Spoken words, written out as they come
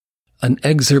An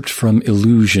excerpt from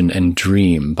Illusion and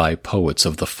Dream by Poets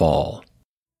of the Fall.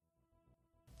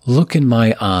 Look in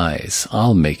my eyes,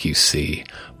 I'll make you see.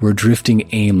 We're drifting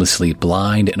aimlessly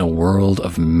blind in a world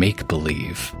of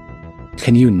make-believe.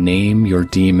 Can you name your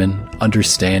demon,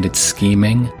 understand its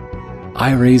scheming?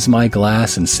 I raise my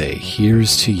glass and say,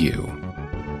 here's to you.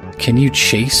 Can you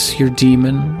chase your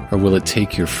demon, or will it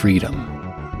take your freedom?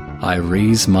 I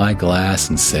raise my glass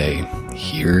and say,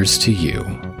 here's to you.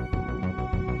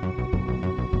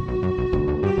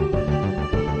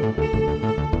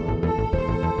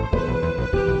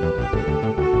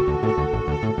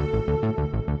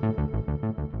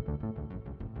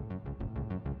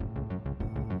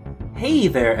 Hey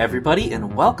there, everybody,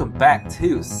 and welcome back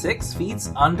to 6 Feet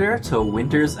Under to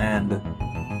Winter's End.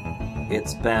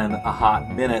 It's been a hot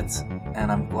minute,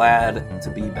 and I'm glad to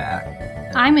be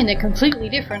back. I'm in a completely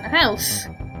different house.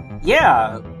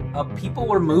 Yeah, people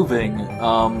were moving,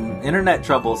 internet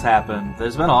troubles happened,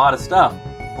 there's been a lot of stuff,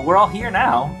 but we're all here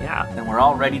now, and we're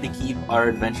all ready to keep our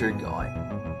adventure going.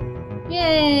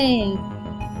 Yay!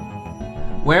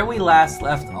 Where we last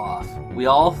left off, we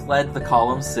all fled the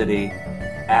Column City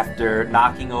after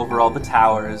knocking over all the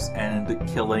towers and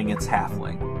killing its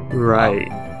halfling.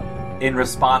 Right. In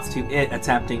response to it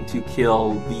attempting to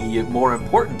kill the more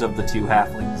important of the two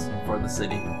halflings for the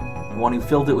city, the one who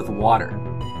filled it with water.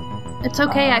 It's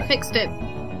okay, I fixed it.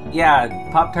 Yeah,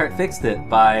 Pop-Tart fixed it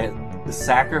by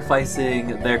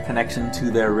sacrificing their connection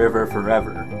to their river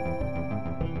forever.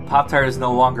 Pop-Tart is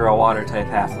no longer a water-type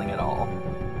halfling at all.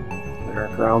 They're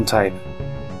a ground type.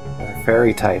 They're a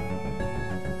fairy type.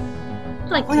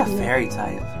 Like a fairy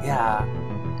type, yeah.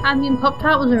 I mean,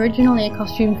 Pop-Tart was originally a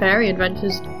Costume Fairy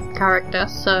Adventures character,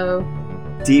 so...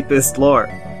 Deepest lore.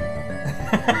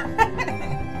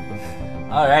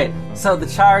 Alright, so the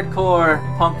Chardcore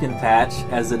Pumpkin Patch,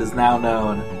 as it is now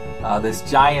known, this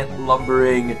giant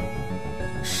lumbering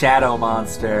shadow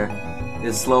monster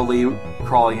is slowly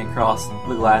crawling across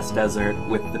the glass desert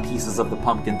with the pieces of the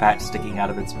pumpkin patch sticking out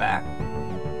of its back.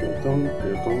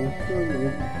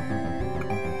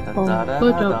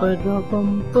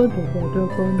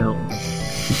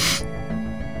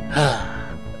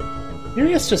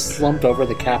 Urias just slumped over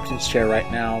the captain's chair right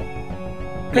now,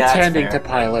 pretending to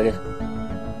pilot it.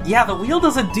 Yeah, the wheel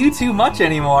doesn't do too much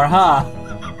anymore, huh?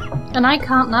 And I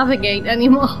can't navigate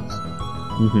anymore.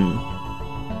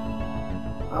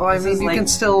 Oh, I mean, you can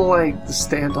still,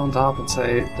 stand on top and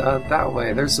say, that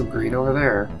way, there's some green over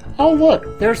there. Oh,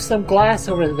 look, there's some glass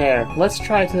over there. Let's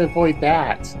try to avoid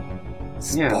that.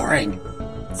 It's boring.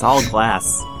 It's all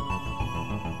glass.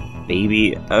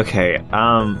 Baby. Okay,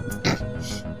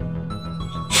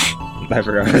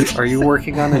 Never. Are you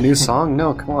working on a new song?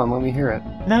 No, come on, let me hear it.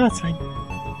 No, it's fine.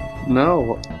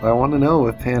 No, I want to know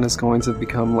if Pan is going to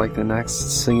become, the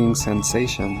next singing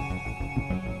sensation.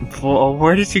 Well,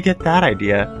 where did you get that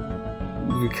idea?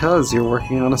 Because you're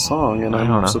working on a song, and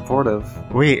I'm supportive.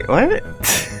 Wait, what?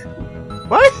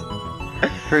 What?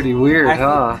 Pretty weird,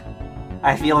 huh?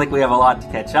 I feel like we have a lot to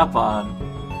catch up on.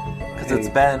 Because it's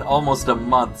been almost a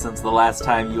month since the last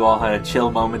time you all had a chill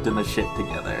moment in the ship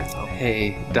together.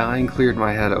 Hey, dying cleared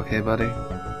my head, okay, buddy?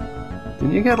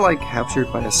 Didn't you get,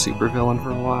 captured by a supervillain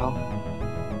for a while?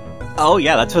 Oh,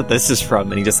 yeah, that's what this is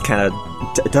from, and he just kind of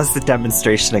does the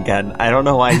demonstration again. I don't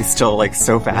know why he's still,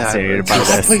 so fascinated by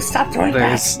this. Please stop doing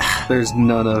that! There's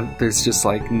none of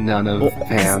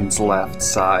Pan's left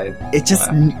side. It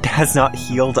just has not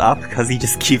healed up, because he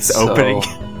just keeps opening.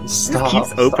 Stop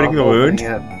the wound.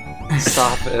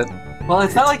 Stop it. Well,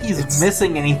 it's not like he's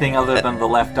missing anything other than the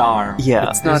left arm. Yeah.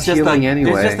 It's not healing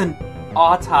anyway. There's just an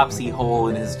autopsy hole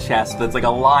in his chest that's like a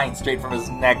line straight from his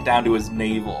neck down to his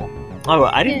navel. Oh,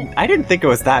 I didn't think it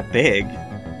was that big.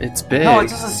 It's big. No,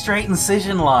 it's just a straight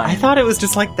incision line. I thought it was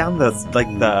just down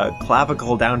the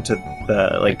clavicle down to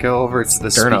the I go over to the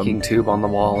sternum. Speaking tube on the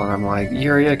wall, and I'm like,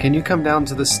 Yuria, can you come down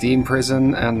to the steam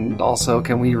prison? And also,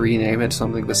 can we rename it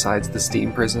something besides the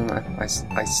steam prison? I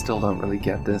still don't really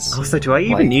get this. Oh, so do I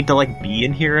even need to be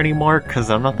in here anymore? Because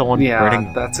I'm not the one.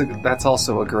 Yeah, that's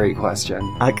also a great question.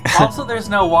 Also, there's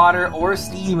no water or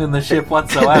steam in the ship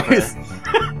whatsoever.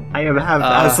 I have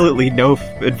absolutely no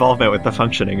involvement with the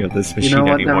functioning of this machine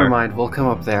anymore. You know what? Never mind. We'll come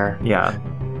up there. Yeah.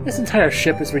 This entire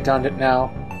ship is redundant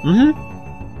now.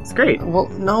 Mm-hmm. It's great. Well,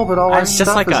 no, but all our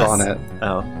stuff is on it.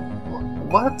 Oh.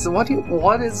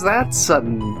 What is that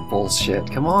sudden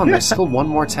bullshit? Come on, there's still one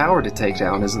more tower to take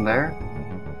down, isn't there?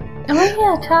 Oh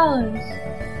yeah, towers.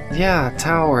 Yeah,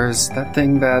 towers. That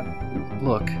thing that...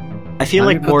 Look. I feel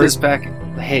like put this back...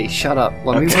 Hey, shut up.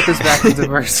 Let me put this back into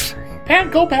verse. Pan,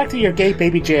 go back to your gay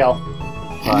baby jail.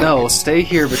 No, stay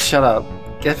here, but shut up.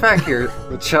 Get back here,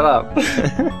 but shut up.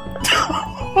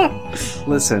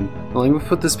 Listen, let me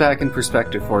put this back in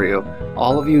perspective for you.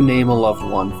 All of you name a loved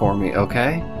one for me,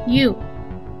 okay? You.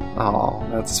 Oh,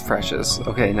 that's precious.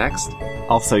 Okay, next.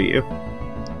 Also you.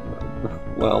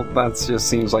 Well, that just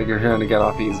seems like you're trying to get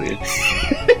off easy.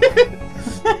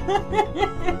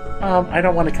 I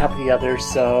don't want to copy the others,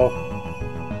 so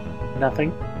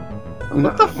nothing.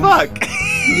 What the fuck?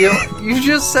 You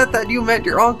just said that you met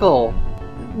your uncle.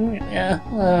 Yeah,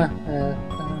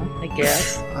 I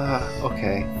guess.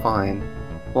 Okay, fine.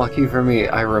 Lucky for me,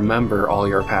 I remember all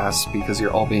your past because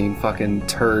you're all being fucking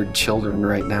turd children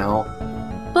right now.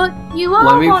 But you are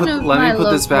Let me one of my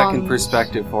put this loved back in ones.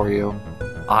 perspective for you.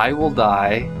 I will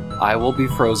die. I will be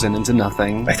frozen into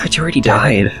nothing. I thought you already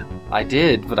died. I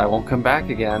did, but I won't come back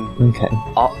again. Okay.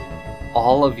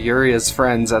 All of Uria's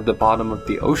friends at the bottom of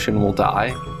the ocean will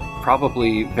die.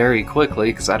 Probably very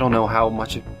quickly, because I don't know how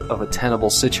much of a tenable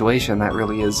situation that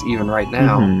really is even right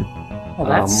now. Oh,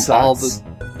 that sucks.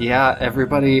 Yeah,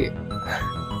 everybody...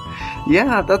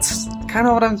 Yeah, that's kind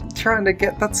of what I'm trying to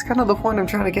get... That's kind of the point I'm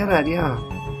trying to get at, yeah.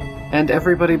 And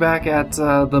everybody back at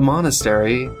the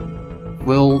monastery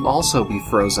will also be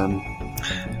frozen.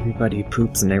 Everybody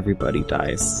poops and everybody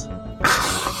dies.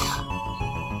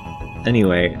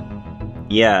 Anyway,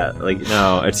 yeah,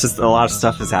 no, it's just a lot of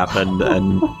stuff has happened,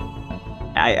 and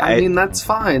I mean, that's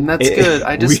fine, that's good.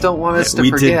 I just don't want us to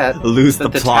forget did lose the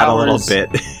that plot towers... a little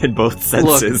bit in both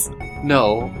senses. Look,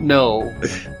 no.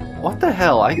 What the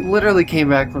hell? I literally came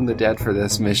back from the dead for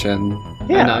this mission, and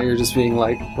now you're just being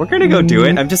like... We're gonna go do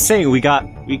it. I'm just saying,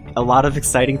 a lot of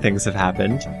exciting things have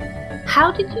happened.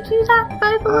 How did you do that,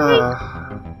 by the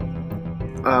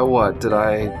way? What? Did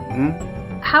I...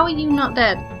 How are you not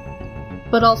dead?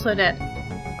 But also dead.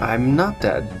 I'm not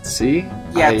dead, see?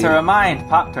 Yeah, to remind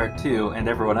Pop-Tart, too, and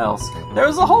everyone else, there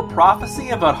was a whole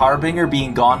prophecy about Harbinger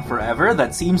being gone forever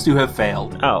that seems to have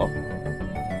failed. Oh.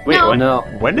 Wait, No.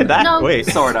 when did that... No. Wait.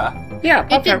 Sorta. Yeah, It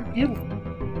Pop-Tart,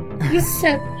 you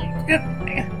said...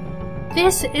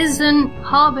 This isn't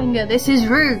Harbinger, this is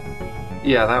Rue.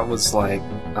 Yeah, that was like,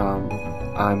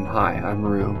 I'm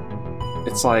Rue.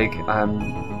 It's like,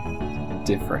 I'm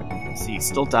different. So you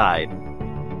still died.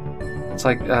 It's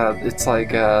like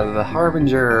the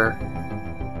Harbinger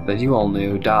that you all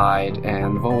knew died,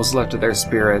 and what was left of their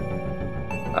spirit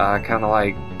kind of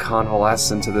like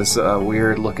convalesced into this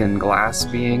weird-looking glass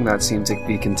being that seemed to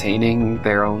be containing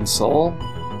their own soul.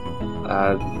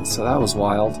 So that was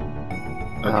wild.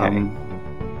 Okay.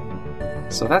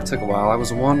 So that took a while. I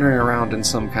was wandering around in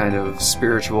some kind of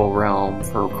spiritual realm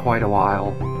for quite a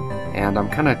while, and I'm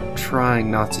kind of trying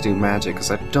not to do magic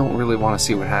because I don't really want to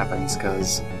see what happens,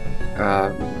 because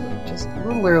just a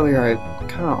little earlier I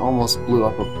kind of almost blew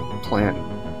up a plant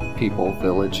people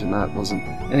village, and that wasn't...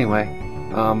 Anyway,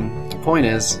 the point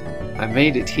is, I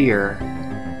made it here,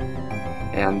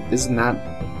 and isn't that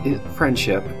it?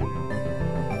 Friendship,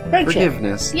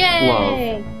 forgiveness, Yay!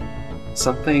 love,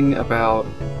 something about...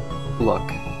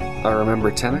 Look, I remember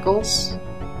tentacles,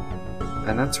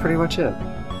 and that's pretty much it.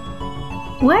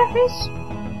 Where is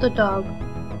the dog?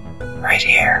 Right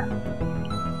here.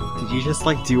 Did you just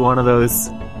do one of those?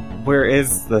 Where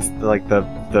is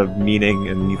the meaning?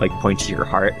 And you point to your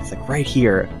heart. It's right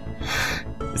here.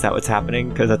 Is that what's happening?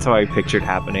 Because that's how I pictured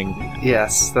happening.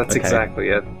 Yes, that's exactly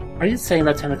it. Are you saying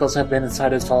that tentacles have been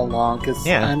inside us all along? Because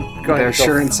Yeah. I'm going They're to go...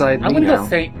 sure inside I'm me going to now. go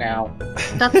faint now.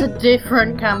 That's a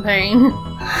different campaign.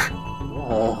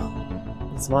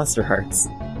 It's monster hearts.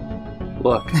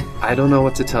 Look, I don't know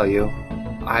what to tell you.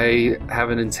 I have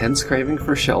an intense craving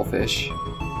for shellfish,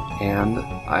 and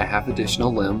I have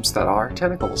additional limbs that are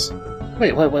tentacles.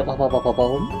 Wait.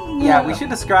 Yeah, we should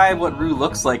describe what Rue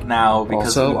looks like now,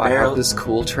 because Also, we I have barely... this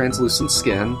cool translucent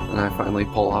skin, and I finally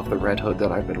pull off the red hood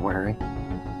that I've been wearing.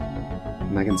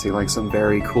 And I can see some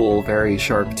very cool, very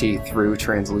sharp teeth through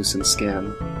translucent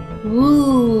skin.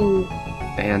 Ooh.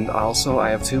 And also, I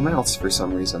have two mouths for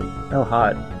some reason. Oh,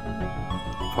 hot.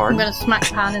 I'm Pardon? gonna smack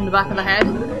Pan in the back of the head.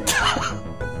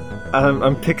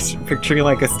 I'm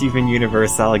picturing a Steven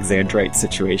Universe Alexandrite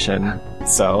situation.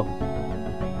 So,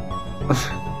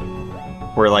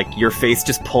 where your face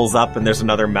just pulls up and there's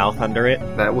another mouth under it.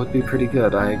 That would be pretty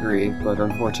good, I agree, but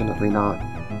unfortunately not.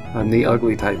 I'm the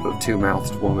ugly type of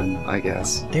two-mouthed woman, I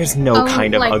guess. There's no Oh,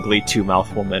 kind of like- ugly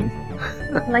two-mouth woman.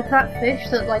 Like that fish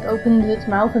that opens its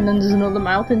mouth and then there's another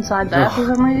mouth inside there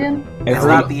for some reason. It's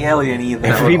not the alien either.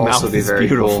 That Every would also mouth be is very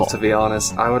beautiful. cool, to be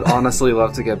honest. I would honestly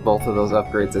love to get both of those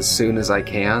upgrades as soon as I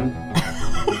can.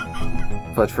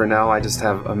 But for now, I just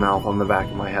have a mouth on the back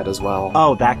of my head as well.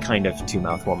 Oh, that kind of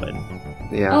two-mouth woman.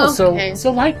 Yeah. Oh, Okay.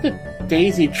 so like the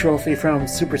Daisy trophy from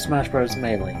Super Smash Bros.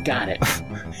 Melee. Got it.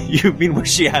 You mean where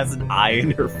she has an eye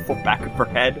in her back of her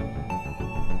head?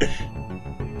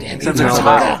 Except No, there's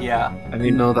but- 5, yeah. I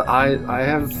mean, No,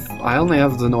 I only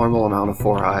have the normal amount of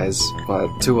 4 eyes, but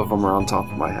 2 of them are on top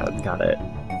of my head. got it.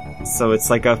 So it's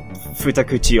like a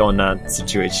Futakuchi Onna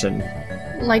situation.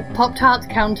 Like Pop-Tarts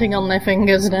counting on their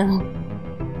fingers now.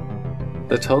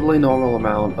 The totally normal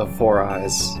amount of 4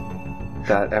 eyes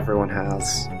that everyone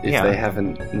has, if Yeah. they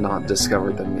haven't not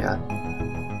discovered them yet.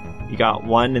 You got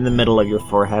one in the middle of your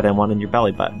forehead and one in your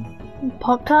belly button.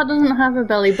 Pop-Tart doesn't have a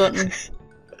belly button.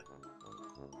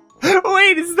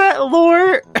 Wait, is that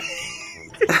lore?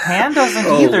 Pan doesn't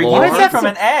Oh, either. Lord. You came from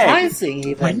an egg. Surprising,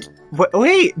 even.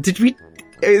 Wait, did we...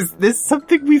 Is this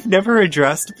something we've never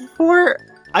addressed before?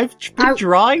 I've been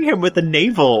drawing him with a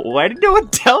navel. Why did no one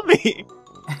tell me?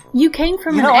 You came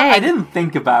from You an know what? egg. I didn't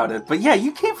think about it, but yeah,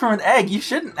 you came from an egg. You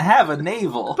shouldn't have a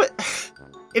navel. But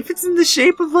if it's in the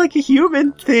shape of like a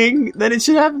human thing, then it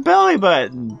should have a belly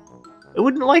button. It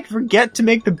wouldn't like forget to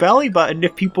make the belly button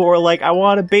if people were like, I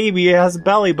want a baby, it has a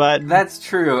belly button. That's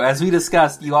true. As we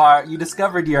discussed, you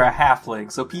discovered you're a halfling,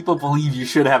 so people believe you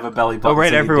should have a belly button. Oh right,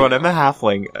 so you everyone, do. I'm a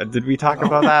halfling. Did we talk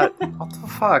about that? What the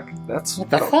fuck? That's What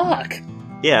the fuck?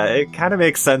 Yeah, it kind of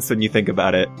makes sense when you think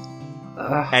about it.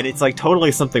 And it's like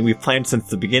totally something we've planned since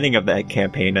the beginning of that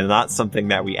campaign, and not something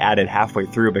that we added halfway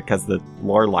through because the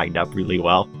lore lined up really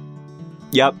well.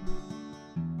 Yep.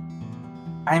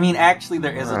 I mean, actually,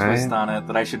 there is a Right. twist on it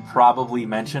that I should probably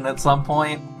mention at some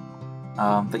point.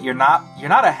 That you're not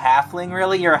a halfling,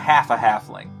 really. You're a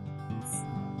halfling.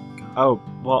 Oh,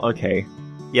 well, okay.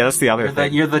 Yeah, that's the other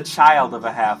thing. You're the child of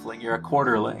a halfling. You're a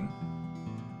quarterling.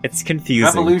 It's confusing.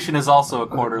 Revolution is also a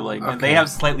quarterling, and they Okay. have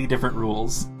slightly different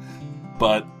rules.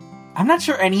 But I'm not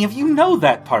sure any of you know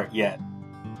that part yet.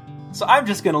 So I'm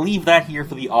just gonna leave that here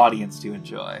for the audience to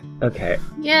enjoy. Okay,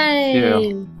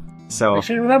 Yay! so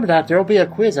Actually, remember that. There will be a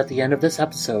quiz at the end of this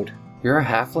episode. You're a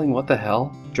halfling? What the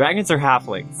hell? dragons are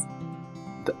halflings.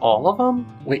 All of them?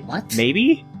 Wait, what?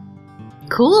 Maybe?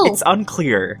 Cool. It's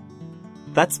unclear.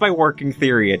 That's my working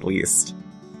theory, at least.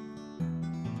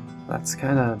 That's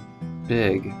kind of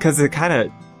big. Because it kind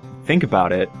of... Think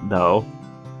about it, though.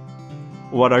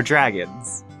 What are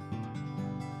dragons?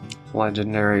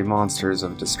 Legendary monsters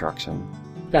of destruction.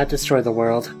 That destroyed the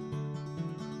world.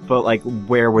 But, like,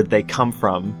 where would they come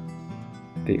from?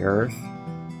 The earth?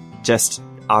 Just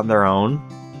on their own?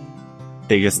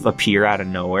 They just appear out of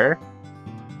nowhere?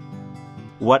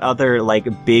 What other,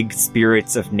 like, big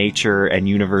spirits of nature and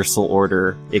universal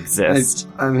order exist?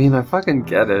 I mean, I fucking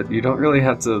get it. You don't really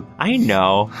have to I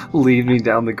know. lead me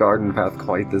down the garden path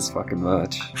quite this fucking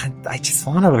much. I just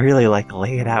want to really, like,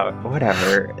 lay it out.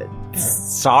 Whatever.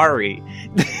 Sorry.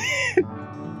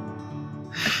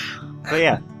 But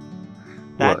yeah.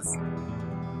 That's...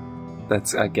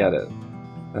 I get it.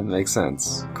 That makes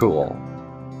sense. Cool.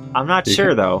 I'm not You sure,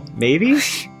 can- though. Maybe?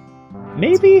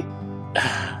 Maybe?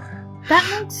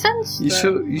 That makes sense. You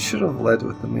should have led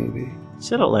with the maybe.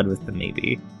 Should have led with the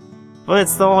maybe. But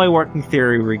it's the only working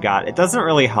theory we got. It doesn't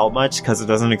really help much because it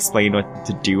doesn't explain what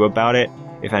to do about it.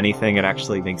 If anything, it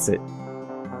actually makes it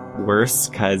worse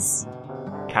because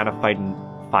kind of fighting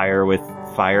fire with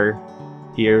fire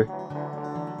here.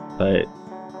 But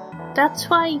That's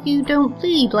why you don't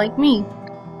bleed like me.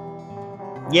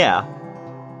 yeah.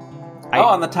 Oh,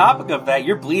 on the topic of that,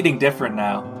 you're bleeding different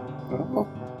now.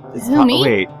 Who, me?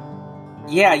 Wait.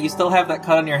 Yeah, you still have that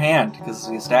cut on your hand, because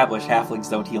we established halflings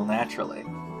don't heal naturally.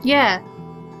 Yeah.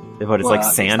 What, is Well, like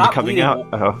it's sand not coming bleeding. out?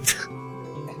 Oh.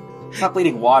 It's not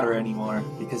bleeding water anymore,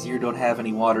 because you don't have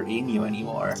any water in you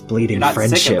anymore. Bleeding You're not sick in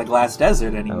friendship. the glass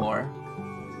desert anymore.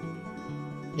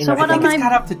 You So know, what I think am it's I-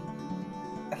 kind of up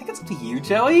to... I think it's up to you,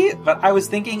 Joey, but I was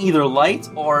thinking either light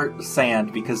or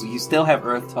sand, because you still have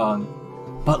Earth Tongue.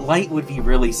 But light would be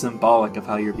really symbolic of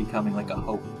how you're becoming like a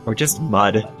hope Or just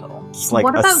mud. elemental. Just like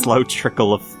What a about- slow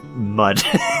trickle of mud.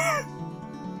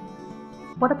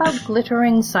 What about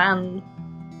glittering sand?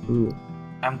 Ooh,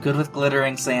 I'm good with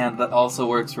glittering sand. That also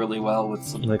works really well with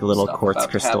some like little stuff quartz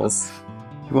about crystals.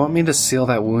 You want me to seal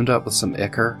that wound up with some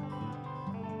ichor?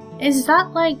 Is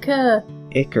that like a...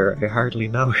 Ichor, I hardly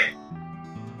know.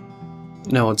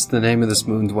 No, it's the name of this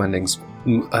moon-wending...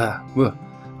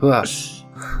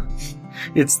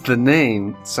 It's the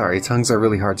name... Sorry, tongues are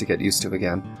really hard to get used to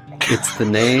again. It's the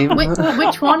name...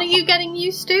 Which one are you getting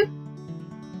used to?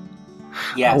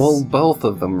 Yes. Well, both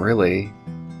of them, really.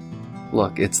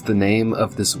 Look, it's the name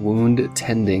of this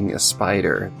wound-tending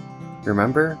spider.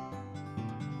 Remember?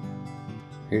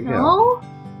 Here you go. No?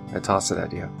 I toss it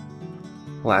at you.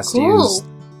 Last Cool.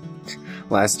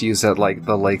 used at, like,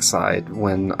 the lakeside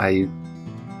when I...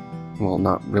 Well,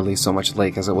 not really so much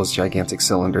lake as it was gigantic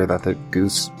cylinder that the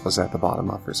goose was at the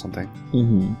bottom of or something.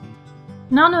 Mm-hmm.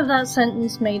 None of that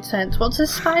sentence made sense. What's a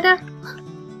spider?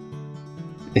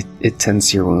 It tends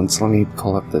to your wounds. Let me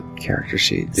pull up the character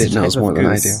sheet. It's a It knows type of more than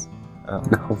I do. goose. Oh.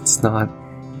 No, it's not.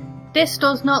 This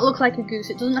does not look like a goose.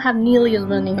 It doesn't have nearly as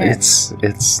many hairs.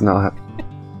 It's not.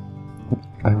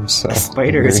 I'm so. A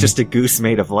spider is just a goose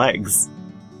made of legs.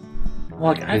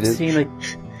 Look, I've seen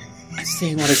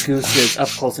what a goose is up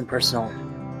close and personal.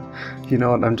 You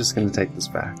know what? I'm just gonna take this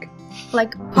back.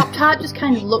 Like, Pop-Tart just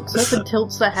kind of looks up and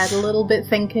tilts their head a little bit,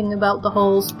 thinking about the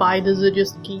whole spiders are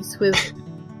just geese with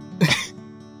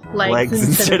legs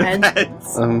instead of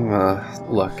heads.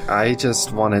 Look, I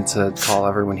just wanted to call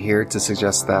everyone here to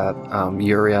suggest that,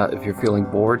 Yuria, if you're feeling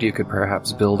bored, you could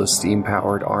perhaps build a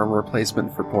steam-powered arm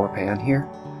replacement for poor Pan here,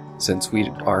 since we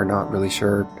are not really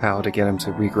sure how to get him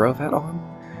to regrow that arm.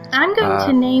 I'm going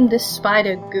to name this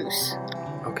spider Goose.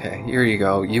 Okay, here you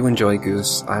go. You enjoy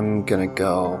Goose. I'm gonna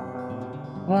go.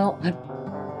 Well,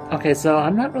 okay, so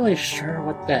I'm not really sure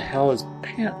what the hell is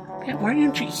Pan, why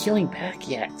aren't you healing back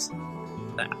yet?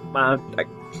 I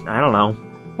don't know.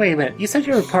 Wait a minute, you said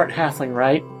you were part halfling,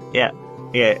 right? Yeah.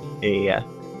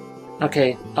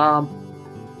 Okay, what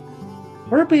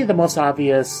would be the most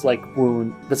obvious,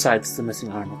 wound, besides the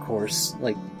missing arm, of course?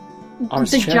 On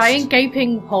his The chest? giant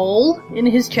gaping hole in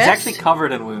his He's chest. actually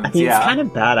covered in wounds, I mean, yeah. it's kind of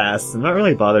badass. I'm not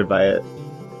really bothered by it.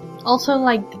 Also,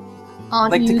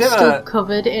 aren't Like, to you give still a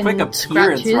covered in Quick appearance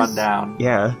scratches? rundown.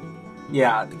 Yeah.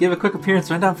 Yeah, to give a quick appearance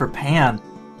rundown for Pan.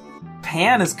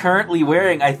 Pan is currently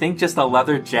wearing, I think, just a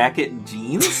leather jacket and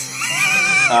jeans.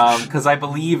 Because I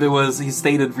believe it was his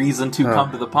stated reason to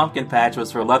come to the pumpkin patch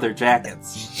was for leather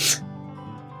jackets.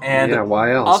 And yeah,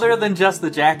 why else? other than just the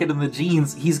jacket and the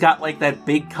jeans, he's got that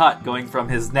big cut going from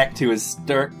his neck to his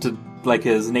to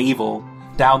his navel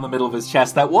down the middle of his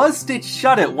chest that was stitched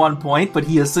shut at one point, but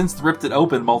he has since ripped it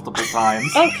open multiple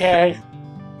times. Okay.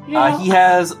 Yeah. He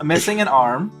has missing an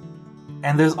arm,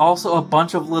 and there's also a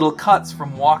bunch of little cuts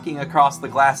from walking across the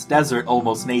glass desert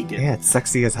almost naked. Yeah, it's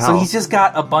sexy as hell. So he's just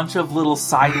got a bunch of little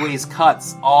sideways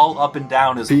cuts all up and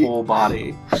down his whole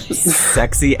body.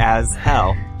 Sexy as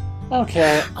hell.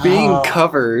 Okay. Being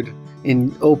covered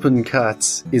in open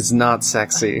cuts is not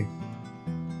sexy.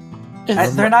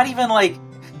 They're not even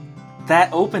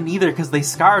that open either because they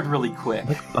scarred really quick.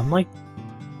 I'm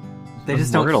They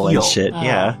just don't immortal heal. and shit.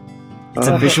 Yeah. It's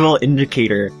a visual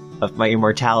indicator of my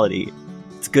immortality.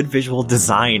 It's good visual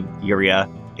design, Yuria.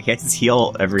 I can't just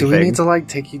heal everything. Do we need to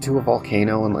take you to a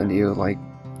volcano and let you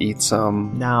eat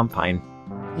some? No, I'm fine.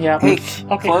 Yeah. Hey,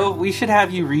 Okay. Clove, we should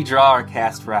have you redraw our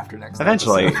cast for after next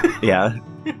Eventually. episode. Yeah.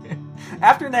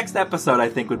 After next episode, I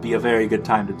think would be a very good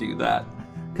time to do that.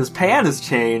 Because Pan has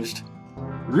changed.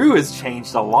 Rue has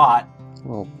changed a lot.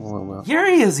 Well.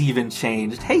 Yuri has even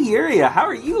changed. Hey, Yuria, how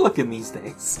are you looking these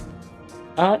days?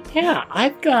 Yeah,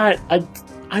 I've got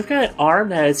an arm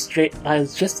that is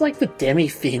just like the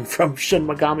Demi-Fiend from Shin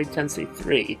Megami Tensei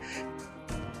 3.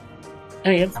 I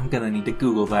mean, I'm gonna need to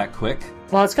Google that quick.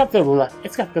 well, it's got the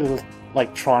little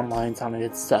Tron lines on it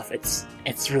and stuff.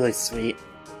 It's really sweet.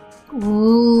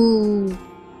 Ooh.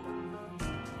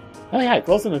 Oh yeah, it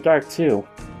glows in the dark too.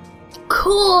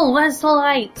 Cool, where's the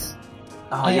lights?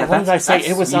 Oh, yeah, yeah, what did I say? that's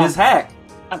It was, sweet as heck.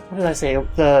 What did I say?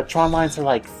 The Tron lines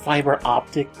are fiber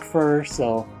optic fur,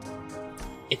 so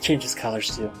it changes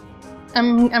colors too.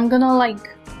 I'm gonna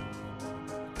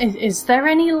Is there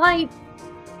any light?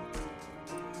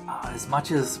 As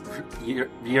much as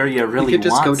Yuria really You could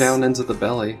just wants. go down into the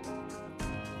belly.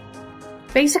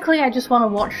 Basically, I just want to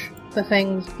watch the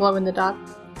things glow in the dark.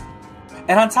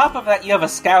 And on top of that, you have a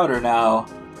scouter now,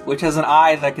 which has an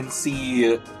eye that can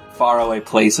see faraway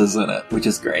places in it, which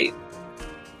is great.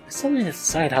 I still need to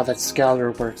decide how that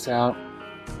scouter works out.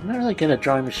 I'm not really good at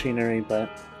drawing machinery, but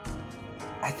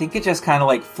I think it just kind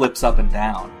of flips up and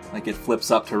down. It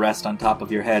flips up to rest on top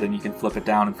of your head, and you can flip it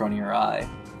down in front of your eye.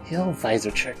 the old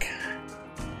visor trick.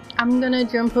 I'm gonna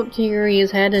jump up to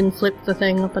Yuri's head and flip the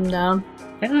thing up and down.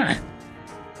 Yeah.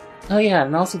 Oh yeah,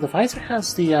 and also the visor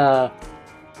has the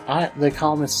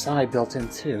columnist's eye built in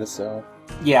too, so...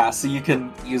 Yeah, so you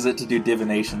can use it to do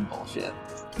divination bullshit.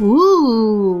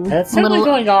 Ooh. It's I'm certainly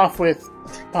gonna, going off with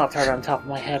Pop-Tart on top of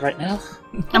my head right now.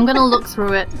 I'm gonna look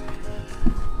through it.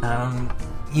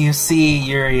 You see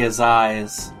Yuria's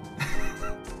eyes.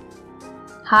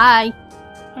 Hi.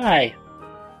 Hi.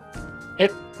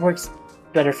 It works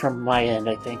better from my end,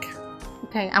 I think.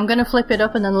 Okay, I'm gonna flip it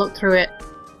up and then look through it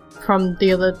from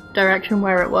the other direction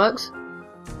where it works.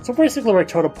 So basically we're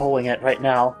total polling it right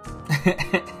now.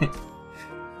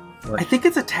 I think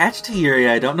it's attached to Yuria.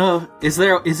 I don't know.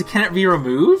 Can it be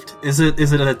removed? Is it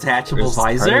an attachable It's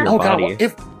part of visor? your Oh god, body.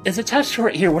 if it's attached to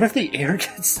her ear, what if the ear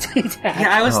gets detached? Yeah,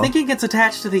 I was Oh. thinking it's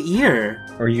attached to the ear.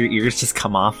 Or your ears just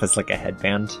come off as a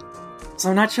headband. So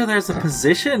I'm not sure there's a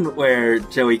position where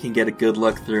Joey can get a good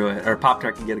look through it, or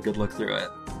Pop-Tart can get a good look through it.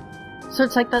 So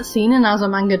it's like that scene in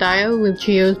Azumangadaio with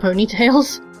Chio's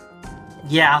ponytails?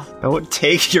 Yeah. Don't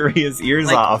take Yuria's ears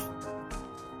Like- off.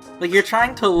 Like, you're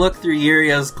trying to look through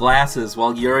Yuria's glasses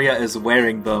while Yuria is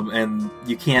wearing them, and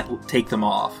you can't take them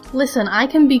off. Listen, I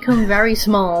can become very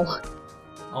small.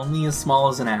 Only as small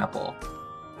as an apple.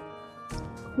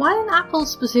 Why an apple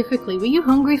specifically? Were you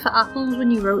hungry for apples when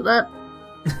you wrote that?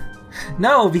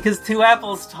 No, because 2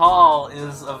 apples tall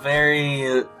is a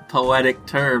very poetic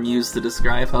term used to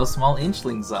describe how small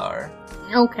inchlings are.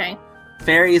 Okay.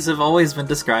 Fairies have always been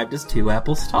described as 2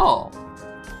 apples tall.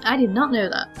 I did not know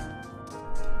that.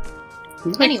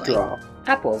 Anyway. Draw.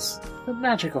 Apples. The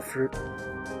magical fruit.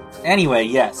 Anyway,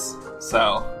 yes.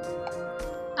 So,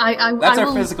 I that's our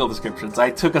will, physical descriptions. I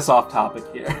took us off topic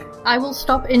here. I will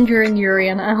stop injuring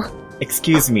Yuria now.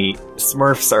 Excuse me,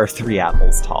 Smurfs are 3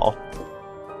 apples tall.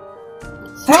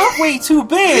 That's way too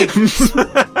big!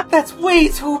 That's way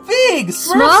too big!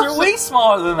 Smurfs Smurfs- are way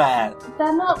smaller than that!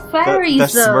 They're not The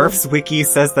fairies, though. Smurfs wiki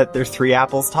says that they're 3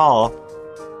 apples tall.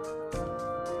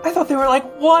 I thought they were like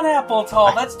 1 apple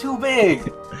tall. That's too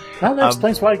big. Well, that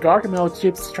explains why Gargamel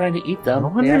keeps trying to eat them. No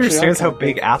one They actually understands are how kind of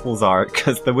big apples are,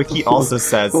 because the wiki also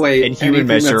says Wait, in human anything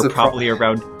measure that's a probably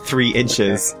around 3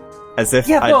 inches. As if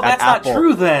Yeah, no, an that's apple, not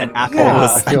true then. An apple Yeah.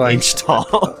 was I feel an like- inch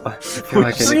tall. I feel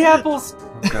like 3 apples.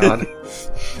 Oh god.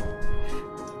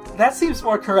 That seems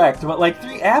more correct, but like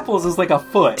 3 apples is like a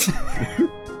foot.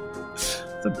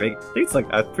 It's a big. I think it's like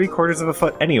 3/4 of a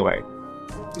foot anyway.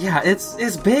 Yeah,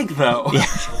 it's big though. Yeah,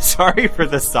 sorry for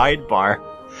the sidebar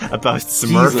about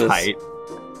Smurf Jesus. height.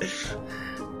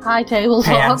 Hi, table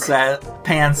talk.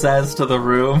 Pan says to the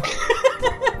room.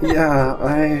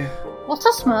 Yeah, What's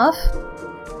a Smurf?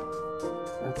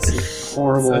 That's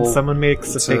horrible. So someone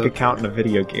makes a It's fake a- account in a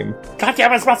video game. God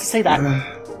damn, I was about to say that.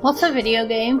 What's a video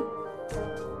game?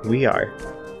 We are.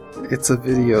 It's a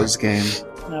videos game.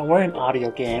 No, we're an audio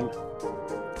game.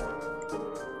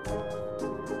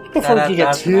 Before we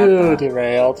get too Da-da-da-da-da.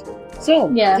 derailed. So,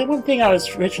 Yeah. the one thing I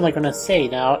was originally going to say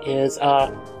now is,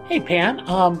 hey Pan,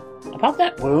 about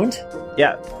that wound,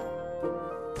 Yeah.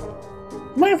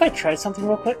 mind if I try something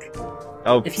real quick?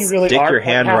 Oh, If you really stick are your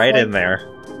hand halfway- right in there.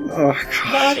 Oh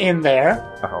Not in there.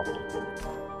 Oh.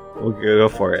 We'll go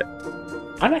for it.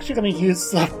 I'm actually going to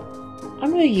use,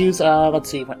 let's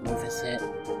see, what move is it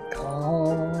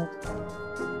called?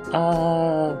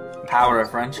 Power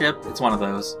of friendship. It's one of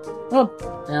those. Well,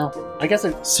 no, I guess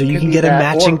it So you could can be get a that,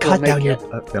 matching or cut we'll down make your.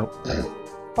 it- Nope.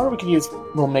 Or we could use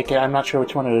We'll Make It. I'm not sure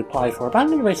which one it would apply for, but I'm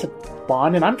gonna raise a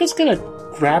bond, and I'm just gonna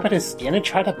grab at his skin and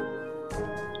try to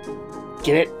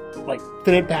get it, like,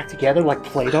 fit it back together like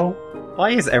Play-Doh.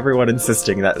 Why is everyone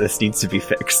insisting that this needs to be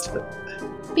fixed?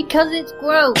 Because it's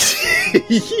gross.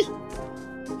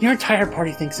 Your entire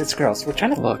party thinks it's gross. We're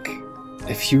trying to. Look,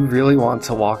 if you really want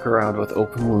to walk around with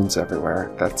open wounds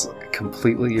everywhere, that's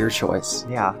completely your choice.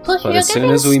 Yeah. Plus, But you're as soon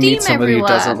getting as we meet steam somebody everywhere.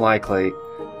 who doesn't like,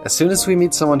 as soon as we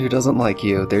meet someone who doesn't like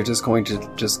you, they're just going to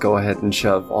just go ahead and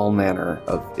shove all manner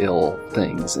of ill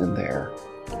things in there.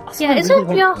 Also, Yeah, I isn't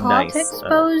really your want- heart Nice.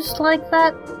 exposed like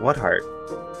that? What heart?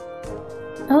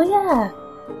 Oh yeah.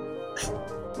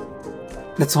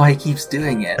 That's why he keeps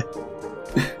doing it.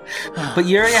 But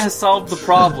Yuria has solved the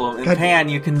problem. In God- Pan,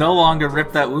 you can no longer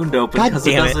rip that wound open God because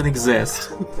it damn it. doesn't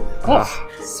exist. Oh,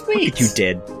 sweet. You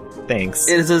did. Thanks.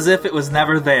 It is as if it was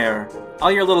never there.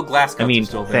 All your little glass cups mean, are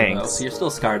still there, though, thanks. so you're still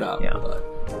scarred up. Yeah. But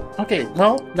Okay,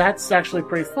 well, that's actually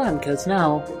pretty fun, because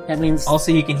now that means.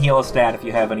 also, you can heal a stat if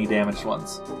you have any damaged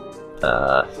ones. Do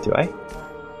I?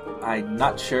 I'm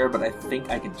not sure, but I think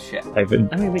I can check. I've been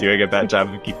I mean, we- doing a bad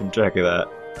job of keeping track of that.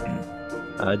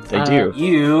 I do.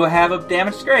 You have a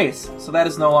damaged grace, so that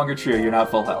is no longer true. You're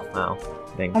not full health. Wow.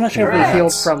 Thank I'm not sure if Correct. we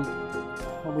healed from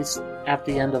at least at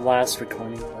the end of last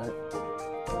recording,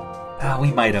 but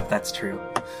We might have, that's true.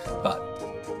 But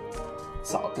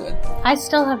it's all good. I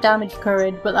still have damaged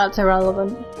courage, but that's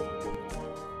irrelevant.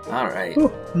 Alright.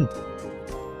 Ooh,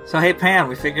 So hey Pan,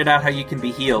 we figured out how you can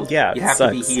be healed. Yeah, You it have to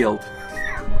be sucks. healed.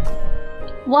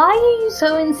 Why are you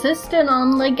so insistent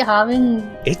on like having?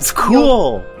 It's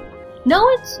cool! No,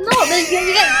 it's not.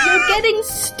 You're getting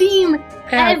steam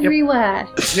Pan, everywhere.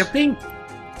 you're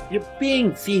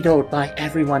being vetoed by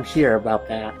everyone here about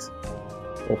that.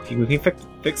 Well, we can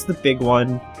fix the big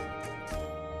one.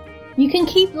 You can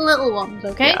keep the little ones,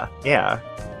 okay? Yeah.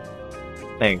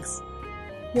 Thanks.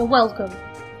 You're welcome.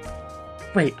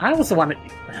 Wait, I was the one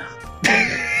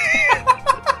that.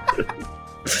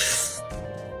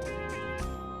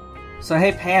 So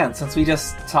hey Pan, since we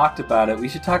just talked about it, we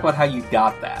should talk about how you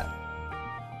got that.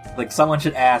 Like, someone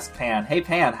should ask Pan, hey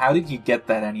Pan, how did you get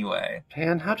that anyway?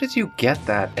 Pan, how did you get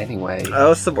that anyway?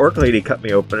 Oh, some orc lady cut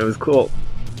me open. It was cool.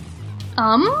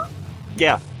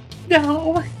 Yeah.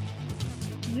 No.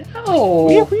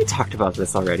 No. We talked about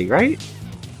this already, right?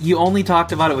 You only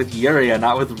talked about it with Yuria,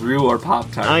 not with Rue or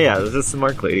Pop-Tart. Oh yeah, this is some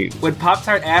orc lady. When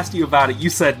Pop-Tart asked you about it, you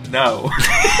said no.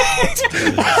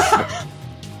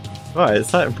 Why?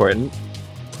 It's not important.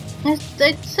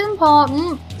 It's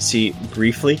important. She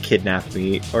briefly kidnapped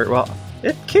me, or well,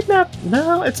 it kidnapped.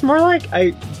 No, it's more like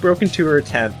I broke into her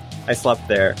tent. I slept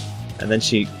there, and then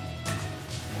she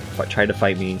tried to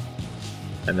fight me,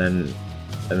 and then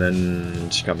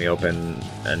she cut me open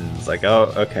and was like,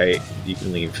 "Oh, okay, you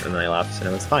can leave." And then I left, and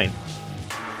it was fine.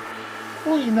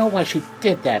 Well, you know why she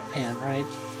did that, Pan, right?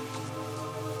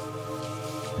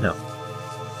 No.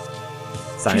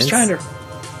 Science?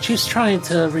 She's trying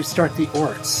to restart the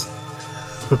orcs.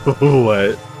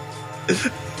 What?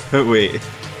 Wait.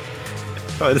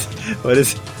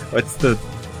 What's the...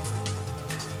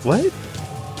 What?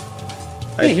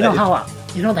 Hey, you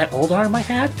know that old arm I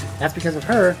had? That's because of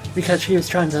her, because she was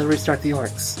trying to restart the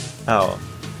orcs. Oh.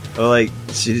 Well, like,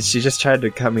 she just tried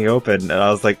to cut me open, and I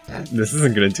was like, this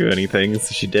isn't gonna do anything,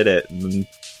 so she did it.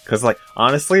 Because, like,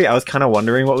 honestly, I was kind of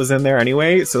wondering what was in there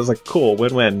anyway, so it was like, cool,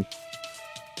 win-win.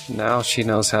 Now she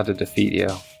knows how to defeat you.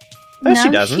 No, now she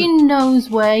doesn't. She knows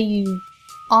where you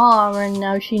are, and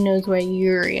now she knows where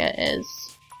Yuria is.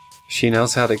 She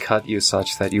knows how to cut you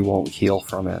such that you won't heal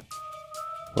from it.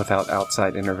 Without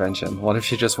outside intervention. What if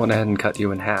she just went ahead and cut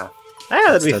you in half?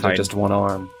 That'd be instead fine. of just one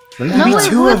arm? No, be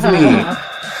two of me!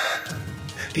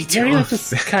 Be Yuria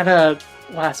just kind of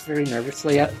laughs very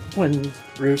nervously when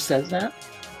Rue says that.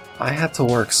 I had to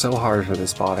work so hard for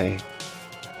this body.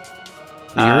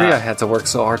 Yuria had to work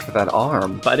so hard for that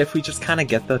arm. But if we just kind of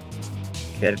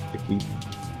if we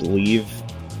leave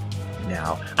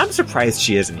now. I'm surprised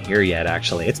she isn't here yet,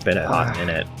 actually. It's been a hot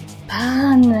minute.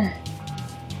 Pan.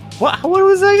 What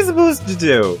was I supposed to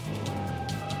do?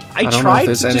 I don't know if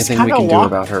there's anything we can do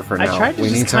about her for now. I tried to we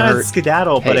just need to kind of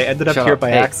skedaddle, but I ended up here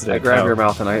by accident. I grab so. your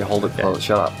mouth and I hold it Okay. closed.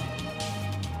 Shut up.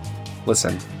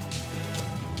 Listen.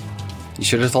 You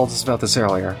should have told us about this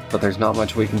earlier, but there's not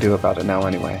much we can do about it now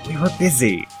anyway. We were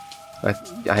busy. I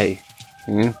think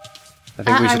we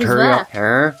I should was hurry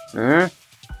there. on.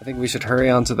 I think we should hurry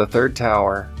on to the third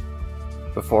tower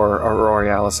before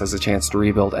Aurorealis has a chance to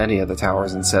rebuild any of the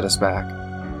towers and set us back.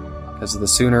 Because the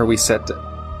sooner we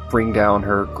bring down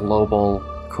her global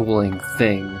cooling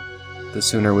thing, the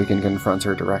sooner we can confront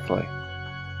her directly.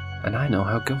 And I know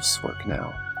how ghosts work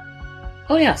now.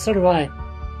 Oh yeah, so do I.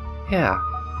 Yeah,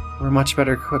 we're much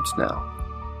better equipped now.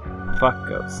 Fuck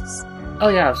ghosts. Oh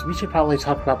yeah, we should probably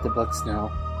talk about the books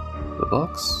now. The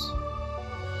books?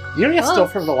 Yuria's still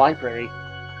Books? from the library.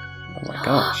 Oh my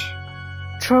gosh.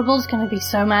 Trouble's gonna be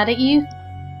so mad at you.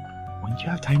 When did you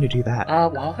have time to do that?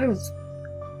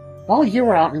 While you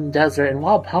were out in the desert, and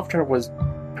while Pop-Tart was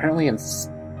apparently in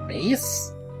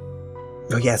space?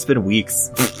 Oh yeah, it's been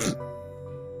weeks.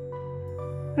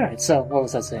 Alright, so what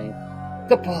was I saying?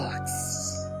 The books!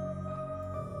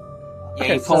 Yeah,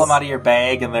 Okay, you pull so- them out of your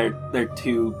bag, and they're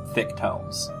two thick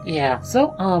tomes. Yeah,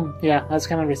 so, I was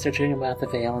kind of researching about the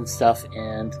Veil and stuff,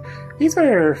 and these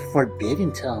are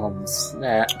forbidden tomes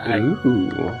that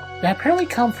apparently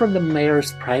come from the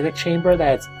mayor's private chamber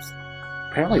that's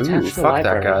apparently Ooh, attached to the fuck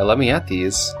library. that guy. Let me at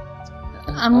these.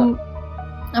 I'm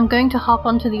going to hop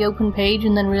onto the open page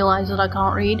and then realize that I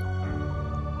can't read.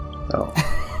 Oh.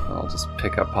 I'll just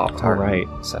pick up Pop-Tart Alright.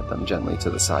 and set them gently to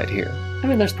the side here. I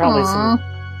mean, there's probably Aw.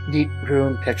 some neat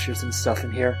ruined pictures and stuff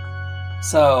in here.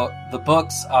 So, the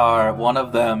books are, one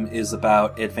of them is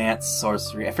about advanced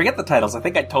sorcery. I forget the titles. I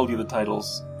think I told you the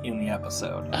titles in the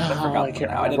episode. But I forgot I them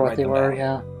can't now. I remember didn't what write they them were,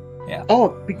 down. yeah. Yeah. Oh,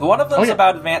 One of them's yeah.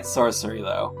 about advanced sorcery,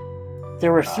 though.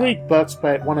 There were 3 books,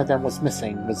 but one of them was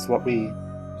missing, was what we...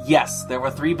 Yes, there were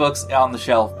 3 books on the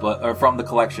shelf, or from the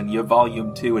collection. You have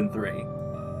volume 2 and 3.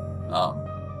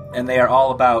 And they are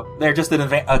all about... They're just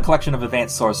a collection of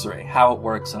advanced sorcery, how it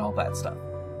works and all that stuff.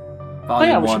 Oh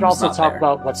yeah, we should 1's also not talk there.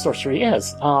 about what sorcery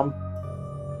is.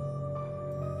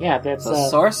 Yeah, that's... So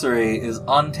sorcery is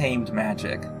untamed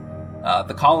magic.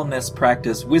 The columnists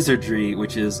practice wizardry,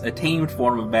 which is a tamed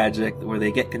form of magic where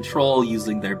they get control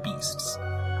using their beasts.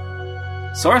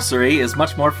 Sorcery is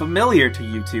much more familiar to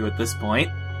you two at this point,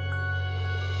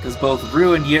 because both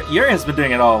Rue and Yuria has been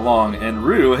doing it all along, and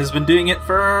Rue has been doing it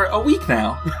for a week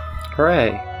now.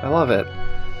 Hooray! I love it.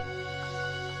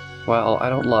 Well, I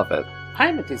don't love it.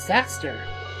 I'm a disaster.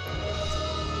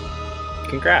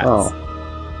 Congrats. Oh.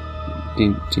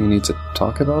 Do you need to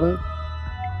talk about it?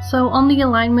 So on the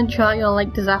alignment chart, you're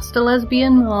like disaster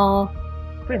lesbian, or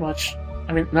Pretty much.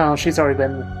 I mean, no, she's already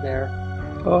been there.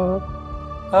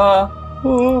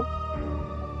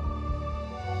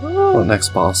 What next,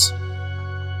 boss?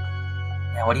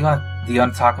 Yeah, what do you want? Do you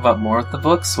want to talk about more of the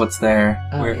books? What's there?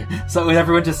 Okay. So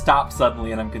everyone just stopped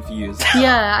suddenly, and I'm confused.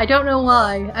 Yeah, I don't know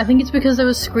why. I think it's because there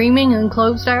was screaming in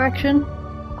Clove's direction.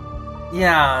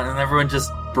 Yeah, and everyone just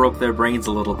broke their brains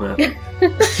a little bit.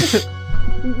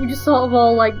 We just sort of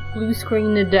all, like, blue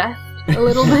screen to death a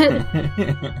little bit.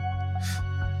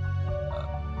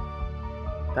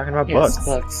 Talking about Yes,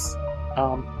 books.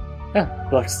 books.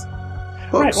 Books. Books.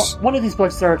 Right, one of these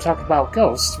books are talking about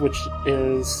ghosts, which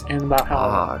is in about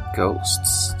how...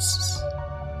 Ghosts.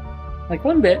 Like,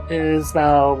 one bit is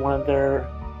about one of their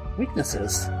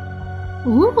weaknesses.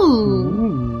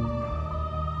 Ooh.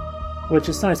 Which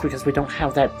is nice because we don't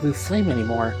have that blue flame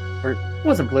anymore. Or, it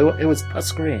wasn't blue, it was a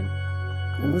green.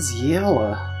 It was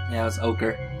yellow. Yeah, it was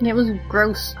ochre. It was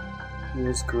gross. It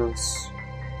was gross.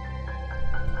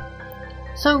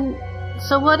 So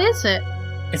what is it?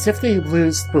 It's if they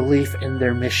lose belief in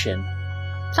their mission.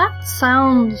 That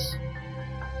sounds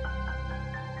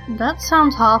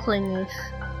halfling-ish.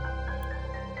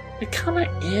 It kinda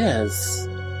is.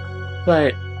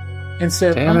 But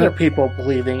instead Damn of other it. people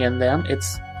believing in them,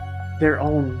 it's their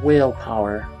own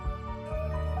willpower.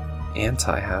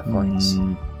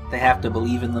 Anti-halflings. They have to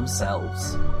believe in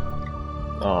themselves.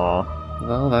 Aw.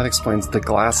 Well, that explains the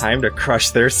glass. Time to crush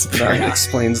their That spirit.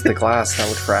 explains the glass that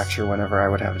would fracture whenever I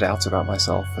would have doubts about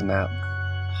myself in that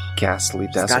ghastly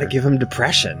Just desert. gotta give him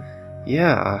depression.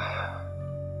 Yeah.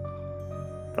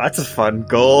 That's a fun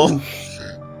goal.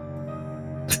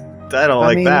 I don't I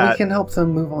like mean, that. we can help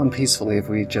them move on peacefully if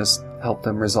we just help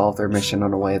them resolve their mission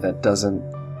in a way that doesn't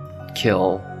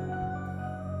kill.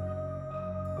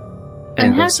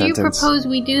 And End how of do you sentence. propose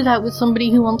we do that with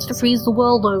somebody who wants to freeze the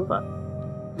world over?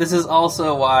 This is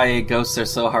also why ghosts are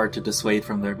so hard to dissuade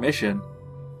from their mission.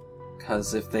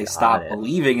 Because if they stop it.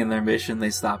 believing in their mission, they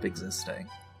stop existing.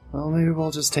 Well, maybe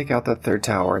we'll just take out that third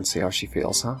tower and see how she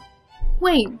feels, huh?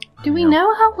 Wait, do we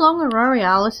know how long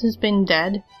Auroralis has been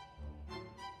dead?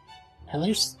 At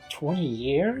least 20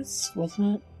 years,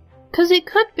 wasn't it? Because it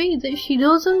could be that she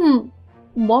doesn't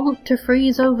want to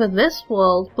freeze over this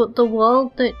world, but the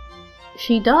world that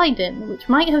she died in, which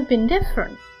might have been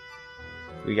different.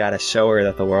 We gotta show her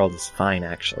that the world is fine,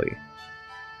 actually.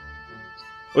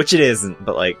 Which it isn't,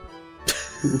 but like,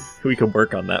 we can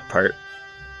work on that part.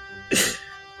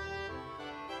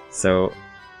 So,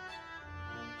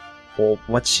 well,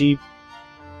 what's she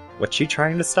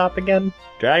trying to stop again?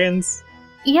 Dragons?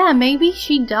 Yeah, maybe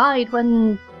she died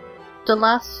when the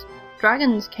last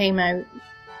dragons came out.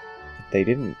 They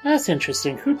didn't. That's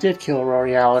interesting. Who did kill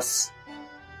Auroralis?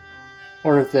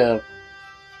 Or the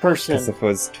person Because if it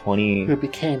was 20... who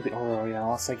became the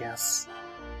Auroralis, I guess.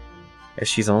 If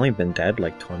she's only been dead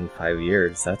like 25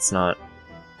 years, that's not...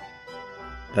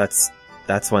 That's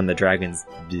when the dragons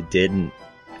didn't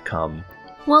come.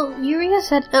 Well, Yuria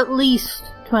said at least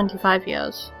 25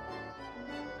 years.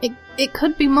 It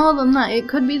could be more than that. It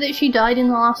could be that she died in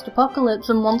the last apocalypse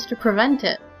and wants to prevent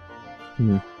it.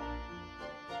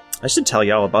 I should tell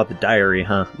y'all about the diary,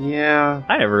 huh? Yeah.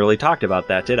 I never really talked about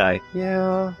that, did I?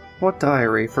 Yeah. What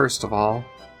diary, first of all?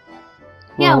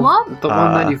 Yeah, Well, what? The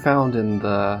one that you found in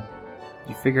the...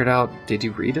 You figured out... Did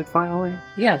you read it finally?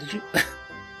 Yeah, did you...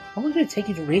 How long did it take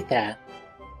you to read that?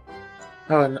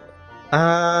 Oh,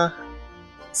 and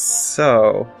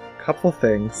So, couple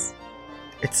things.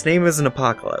 Its name is an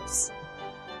apocalypse.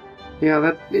 Yeah,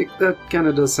 that kind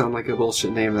of does sound like a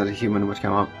bullshit name that a human would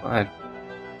come up.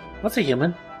 what's a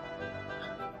human?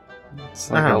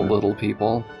 It's like I a don't know. little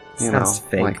people. You know, Sounds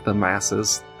fake. like the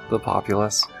masses, the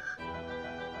populace.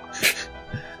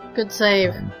 Good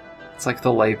save. It's like the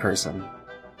layperson.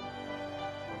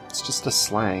 It's just a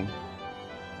slang.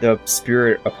 The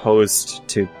spirit opposed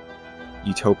to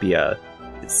Utopia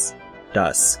is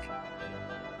Dusk.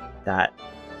 That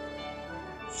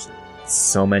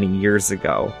so many years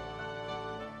ago,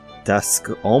 Dusk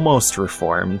almost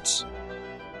reformed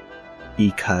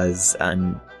because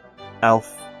an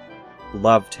elf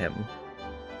loved him,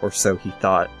 or so he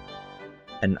thought.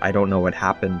 And I don't know what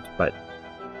happened, but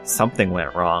something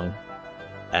went wrong,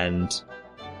 and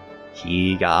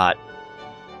he got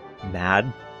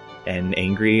mad and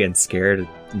angry and scared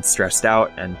and stressed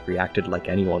out and reacted like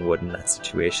anyone would in that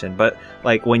situation. But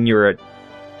like when you're a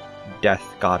death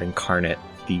god incarnate,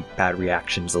 the bad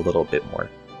reaction's a little bit more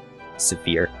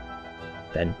severe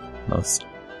than most,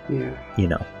 Yeah. you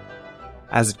know,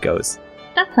 as it goes.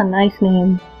 That's a nice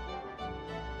name.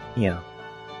 Yeah.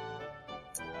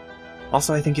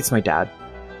 Also, I think it's my dad.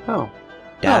 Oh.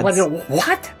 Dad's, Oh,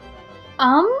 what?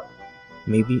 Um,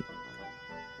 maybe,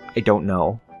 I don't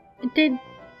know. did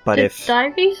But Did if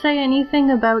Divey say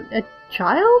anything about a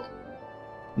child?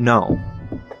 no,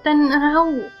 Then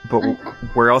how... but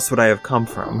where else would I have come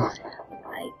from?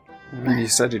 I mean, you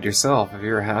said it yourself. If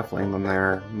you're a halfling, then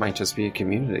there might just be a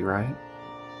community, right?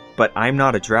 But I'm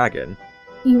not a dragon.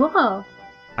 You are.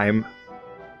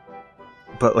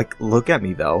 But, like, look at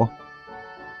me, though.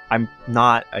 I'm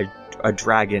not a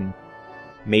dragon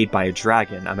made by a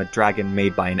dragon. I'm a dragon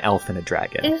made by an elf and a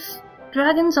dragon. If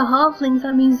dragons are halflings,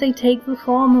 that means they take the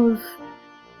form of...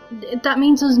 That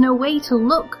means there's no way to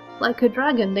look like a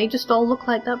dragon. They just all look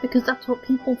like that because that's what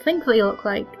people think they look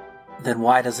like. Then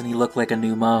why doesn't he look like a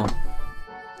new Mo?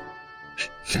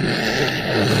 He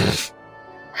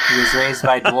was raised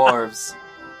by dwarves.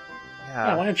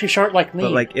 Yeah, why aren't you short like me?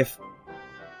 But, like, if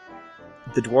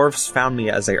the dwarves found me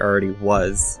as I already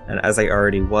was, and as I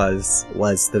already was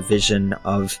the vision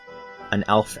of an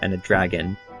elf and a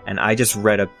dragon, and I just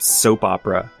read a soap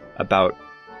opera about...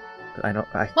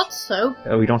 What soap?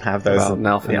 We don't have those. About an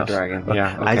elf and a dragon.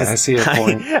 Yeah, okay, I see your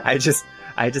point.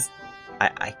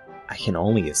 I can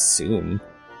only assume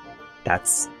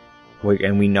that's...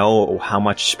 And we know how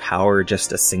much power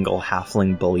just a single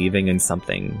halfling believing in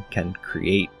something can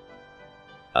create.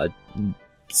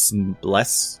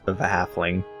 Less of a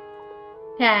halfling.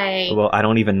 Hey. Well, I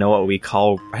don't even know what we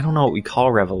call... I don't know what we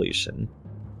call revolution.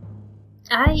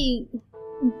 I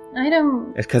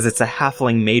don't... It's because it's a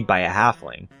halfling made by a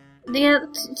halfling. Yeah,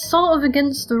 it's sort of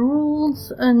against the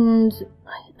rules, and...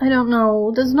 I don't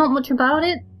know. There's not much about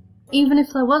it. Even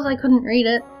if there was, I couldn't read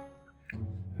it.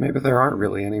 Maybe there aren't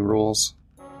really any rules.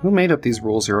 Who made up these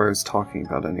rules you're always talking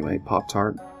about anyway,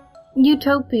 Pop-Tart?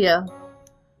 Utopia.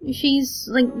 She's,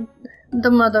 like,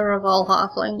 the mother of all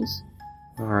halflings.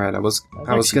 Alright, I was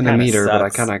gonna meet her, but I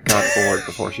kinda got bored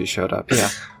before she showed up. Yeah.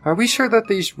 Are we sure that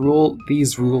these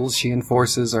rules she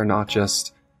enforces are not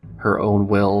just her own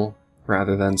will,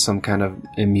 rather than some kind of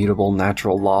immutable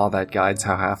natural law that guides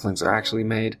how halflings are actually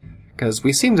made? Because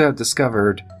we seem to have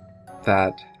discovered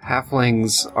that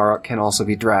halflings can also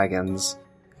be dragons.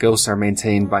 Ghosts are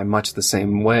maintained by much the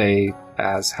same way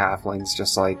as halflings,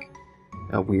 just like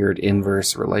a weird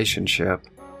inverse relationship.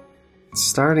 It's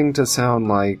starting to sound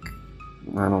like...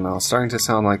 I don't know,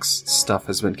 stuff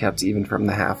has been kept even from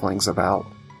the halflings about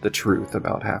the truth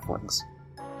about halflings.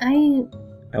 And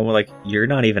we're like, you're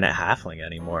not even a halfling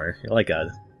anymore. You're like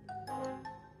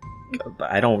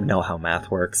I don't know how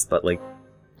math works, but like...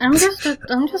 I'm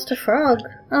just a frog.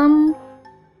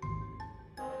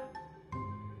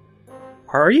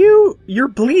 Are you? You're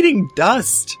bleeding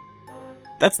dust.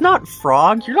 That's not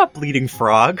frog. You're not bleeding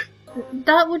frog.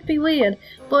 That would be weird.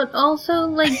 But also,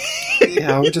 like...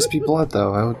 Yeah, it would just be blood,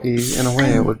 though. It would be, in a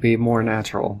way, it would be more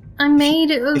natural. I'm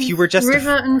made of if you were just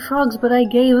river and frogs, but I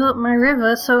gave up my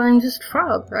river, so I'm just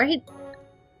frog, right?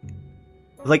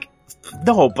 Like,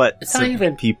 no, but it's not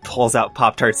even... He pulls out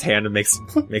Pop-Tart's hand and makes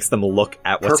them look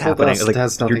at what's Purple happening. Dust like,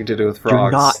 has nothing to do with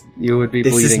frogs. You would be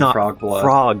bleeding frog blood.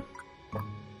 Frog.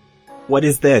 What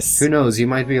is this? Who knows? You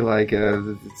might be like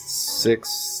a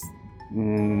 6...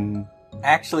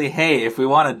 Actually, hey, if we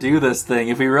want to do this thing,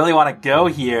 if we really want to go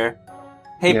here...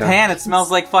 Hey, yeah. Pan, it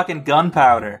smells like fucking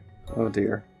gunpowder. Oh,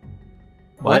 dear.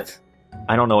 What?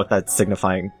 I don't know what that's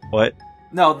signifying. What?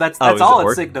 No, that's all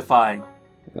it's signifying.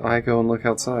 I go and look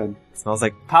outside. It smells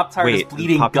like... Pop-Tart is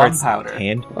bleeding gunpowder.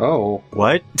 Hand? Oh.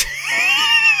 What?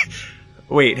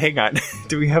 Wait, hang on.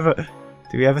 Do we have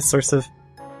a source of...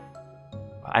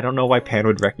 I don't know why Pan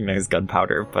would recognize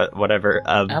gunpowder, but whatever.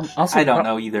 I don't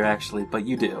know either, actually, but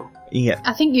you do. Yeah.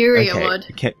 I think Yuria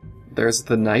would. There's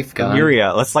the knife gun.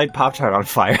 Yuria, let's light Pop-Tart on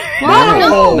fire.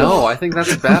 No, I think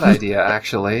that's a bad idea,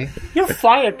 actually. You're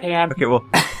fired, Pan. Okay, we'll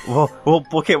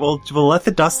let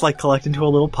the dust collect into a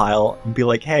little pile and be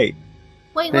like, hey.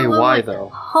 Wait, why though?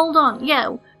 Hold on,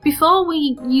 yeah. Before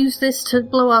we use this to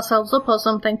blow ourselves up or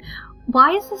something,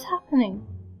 why is this happening?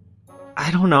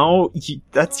 I don't know.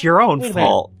 That's your own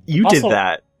fault. You did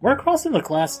that. We're crossing the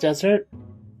glass desert.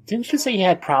 Didn't you say you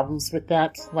had problems with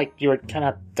that? Like you were kind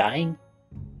of dying?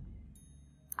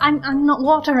 I'm not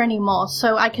water anymore,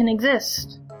 so I can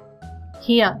exist.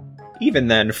 Here. Even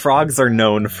then, frogs are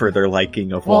known for their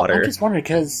liking of water. I'm just wondering,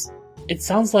 because it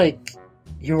sounds like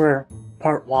you were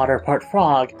part water, part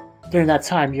frog. During that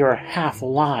time, you were half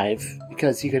alive,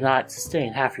 because you could not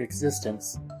sustain half your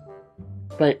existence.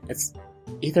 But it's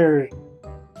either...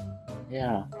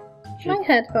 Yeah. My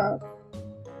head hurts.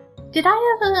 Did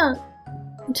I ever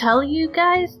tell you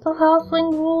guys the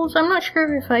halfling rules? I'm not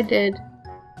sure if I did.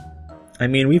 I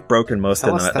mean, we've broken most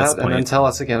of them at this point. And then tell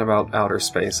us again about outer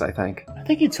space, I think. I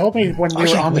think you told me when we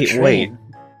were on the train.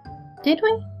 Did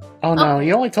we? Oh no,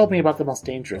 you only told me about the most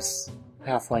dangerous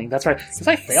halfling. That's right, because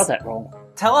I failed that roll.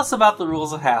 tell us about the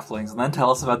rules of halflings, and then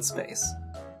tell us about space.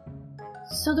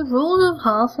 So the rules of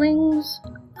halflings,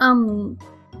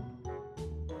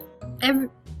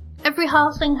 every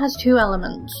halfling has 2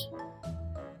 elements.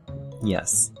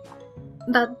 Yes.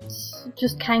 That's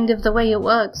just kind of the way it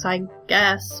works, I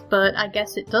guess, but I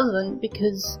guess it doesn't,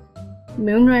 because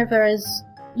Moonriver is,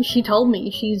 she told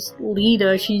me, she's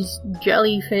leader, she's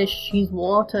jellyfish, she's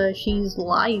water, she's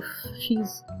life,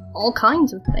 she's all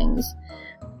kinds of things.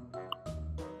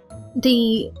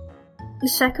 The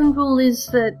second rule is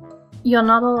that you're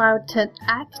not allowed to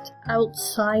act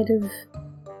outside of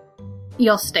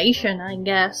your station, I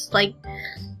guess. Like,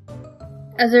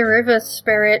 as a river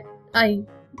spirit, I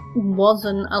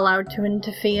wasn't allowed to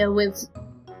interfere with,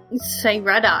 say,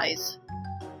 Red Eyes.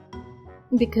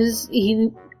 Because he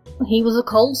was a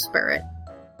cold spirit.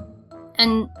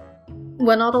 And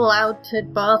we're not allowed to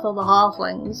birth other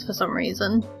halflings for some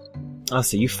reason. Oh,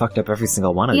 so you fucked up every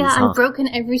single one of Yeah, these, huh? I've broken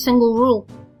every single rule.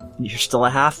 You're still a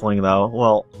halfling, though.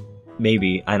 Well,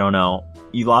 maybe. I don't know.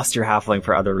 You lost your halfling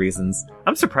for other reasons.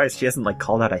 I'm surprised she hasn't,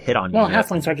 called out a hit on you Well, yet.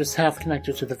 halflings are just half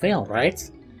connected to the veil, right?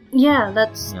 Yeah,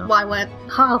 that's Yeah. why we're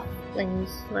halflings.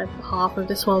 We're half of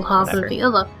this world, half Whatever. of the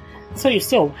other. So you're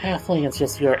still halfling, it's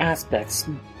just your aspects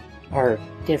are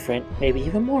different, maybe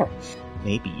even more.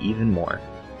 Maybe even more.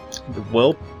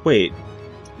 Well, wait.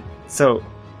 So,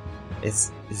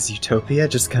 is Utopia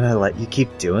just gonna let you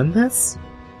keep doing this?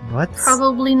 What?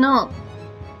 Probably not.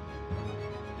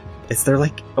 Is there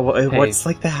what's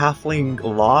the halfling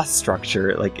law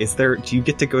structure? Do you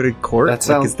get to go to court? That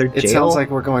sounds, is there jail? it sounds like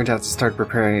we're going to have to start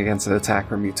preparing against an attack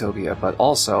from Utopia, but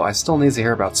also, I still need to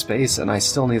hear about space, and I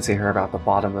still need to hear about the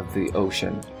bottom of the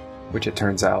ocean, which it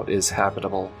turns out is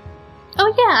habitable.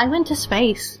 Oh yeah, I went to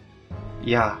space.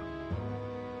 Yeah.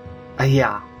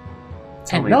 Yeah.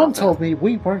 Tell And me no one about that. told me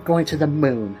we weren't going to the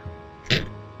moon.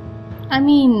 I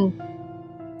mean,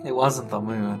 It wasn't the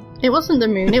moon. it wasn't the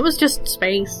moon, it was just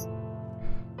space.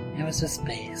 It was just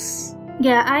space.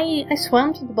 Yeah, I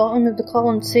swam to the bottom of the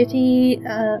Column City,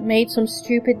 made some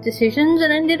stupid decisions,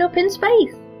 and ended up in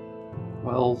space.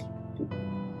 Well,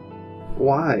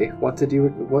 why? What did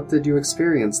you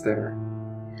experience there?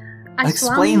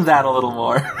 Explain that a little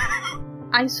more.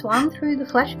 I swam through the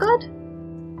Flesh God?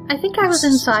 I think I was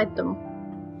inside them.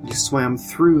 You swam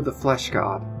through the Flesh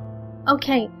God.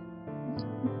 Okay.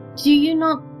 Do you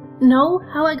not know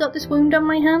how I got this wound on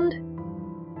my hand?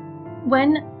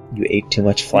 When... You ate too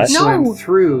much flesh? You No. swam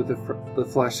through the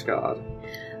Flesh God.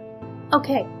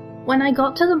 Okay, when I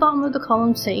got to the bottom of the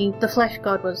Column City, the Flesh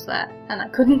God was there, and I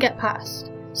couldn't get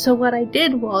past. So what I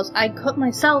did was, I cut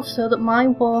myself so that my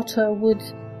water would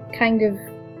kind of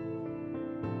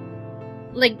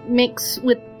mix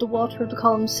with the water of the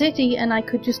Column City, and I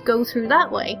could just go through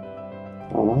that way.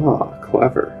 Ah,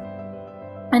 clever.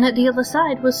 And at the other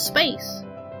side was space.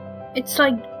 It's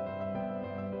like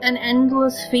an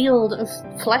endless field of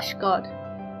Flesh God.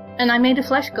 And I made a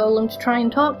Flesh Golem to try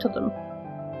and talk to them.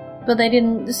 But they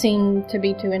didn't seem to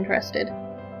be too interested.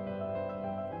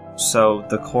 So,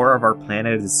 the core of our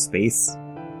planet is space?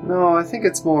 No, I think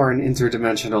it's more an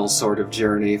interdimensional sort of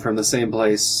journey from the same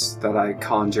place that I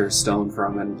conjure stone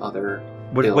from and other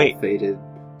ill-fated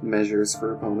measures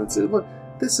for opponents. Look,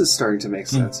 this is starting to make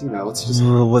sense. It's just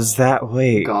Was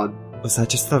that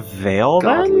just the veil,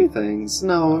 godly then? things.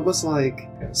 No, it was like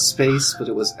space, but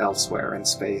it was elsewhere in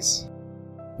space.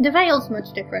 The Veil's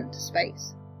much different to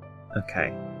space.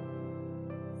 Okay.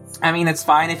 I mean, it's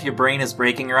fine if your brain is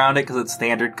breaking around it because it's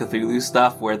standard Cthulhu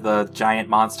stuff where the giant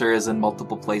monster is in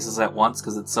multiple places at once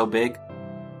because it's so big.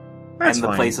 That's and the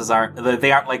fine. places aren't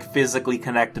physically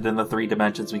connected in the 3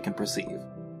 dimensions we can perceive.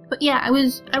 But yeah, I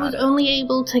was only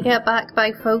able to get back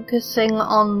by focusing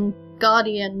on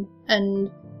Guardian and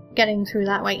getting through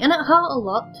that way. And it hurt a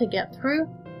lot to get through,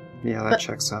 Yeah, that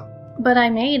checks out. but I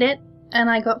made it, and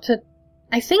I got to...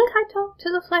 I think I talked to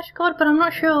the Flesh God, but I'm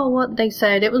not sure what they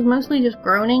said. It was mostly just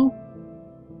groaning.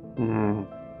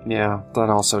 Yeah, that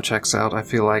also checks out. I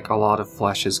feel like a lot of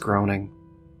flesh is groaning.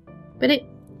 But it...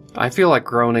 I feel like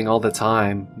groaning all the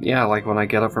time. Yeah, like when I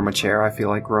get up from a chair, I feel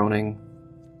like groaning.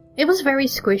 It was very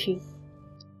squishy.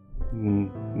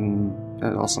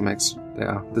 That also makes...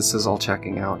 Yeah, this is all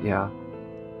checking out, yeah.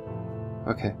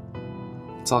 Okay.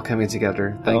 It's all coming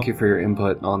together. Thank you for your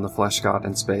input on the Flesh God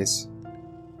in space.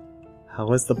 How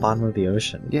was the bottom of the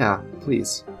ocean? Yeah,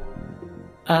 please.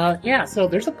 Yeah, so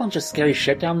there's a bunch of scary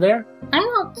shit down there. I'm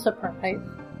not surprised.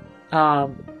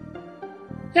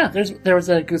 Yeah, there was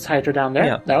a goose hydra down there.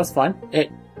 Yeah. That was fun. It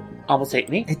almost ate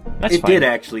me. That's It fine. did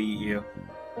actually eat you.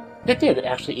 It did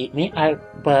actually eat me,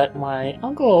 but my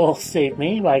uncle saved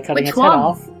me by cutting Which its one? head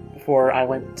off before I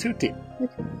went too deep.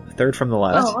 Third from the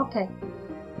left. Oh, okay.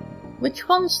 Which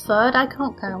one's third? I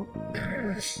can't count.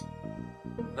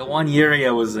 The one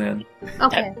Yuria was in.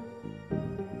 Okay.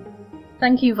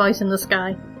 Thank you, voice in the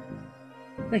sky.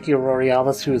 Thank you, Rory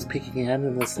Alice, who is peeking in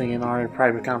and listening in our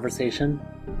private conversation.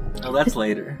 Oh, that's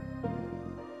later.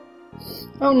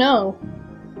 Oh no.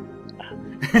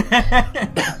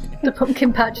 The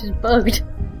pumpkin patch is bugged.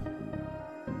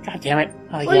 God damn it.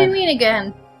 What do you mean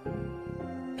again?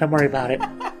 Don't worry about it.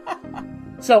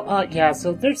 So,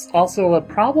 so there's also a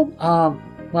problem.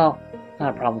 Well,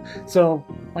 not a problem. So,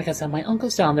 like I said, my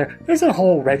uncle's down there. There's a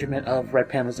whole regiment of red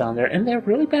pandas down there, and they're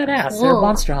really badass. Whoa. They're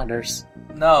monster hunters.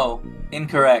 No,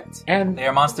 incorrect. And They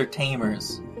are monster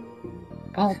tamers.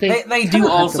 well, They kinda do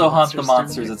hunt also hunt the down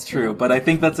monsters, there. it's true, but I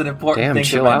think that's an important Damn, thing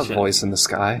chill to out, mention. voice in the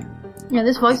sky. Yeah,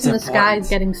 this voice It's in the sky important. is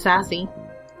getting sassy.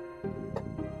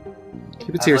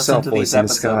 Keep it I've to yourself, listened to voice these in the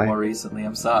episodes sky. more recently,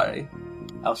 I'm sorry.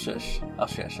 I'll shush.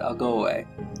 I'll go away.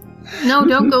 No,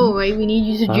 don't go away. We need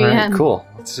you to All GM. right, cool.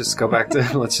 Let's just go back to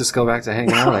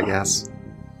hanging out, I guess.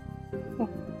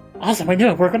 Awesome, I knew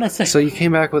it. We're gonna say. So you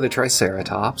came back with a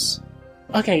Triceratops.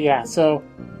 Okay, yeah, so...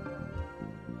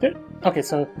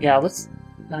 let's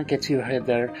not get too ahead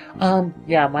there.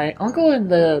 My uncle and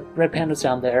the red pandas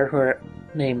down there, who are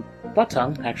named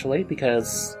Buttung, actually,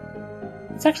 because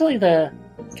it's actually the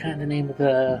kind of name of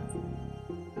the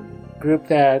group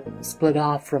that split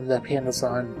off from the pandas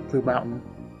on Blue Mountain.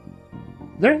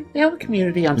 They have a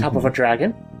community on top of a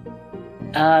dragon.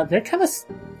 They're kind of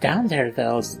down there,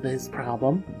 though, is his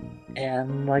problem.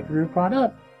 And like Rue brought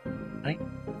up, I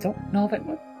don't know if I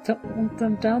don't want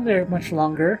them down there much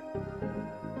longer.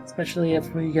 Especially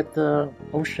if we get the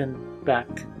ocean back.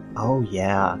 Oh,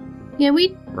 yeah. Yeah,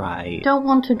 we Right. don't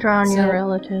want to drown So- your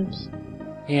relatives.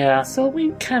 Yeah, so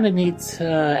we kind of need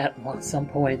to, at some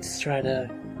point, try to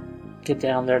get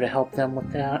down there to help them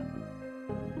with that.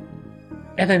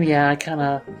 And then, I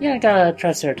got a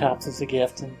Triceratops as a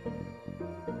gift, and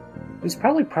it was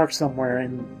probably parked somewhere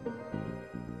in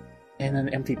an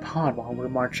empty pond while we're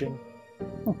marching.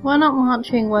 We're not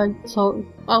marching,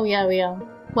 Oh yeah, we are.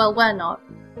 Well, we're not.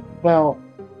 Well,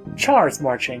 Char's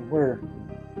marching. We're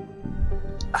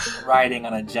Riding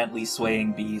on a gently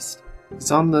swaying beast.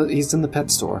 He's in the pet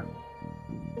store.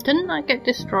 Didn't that get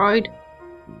destroyed?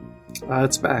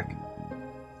 It's back.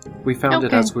 We found it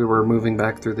Okay. as we were moving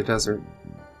back through the desert.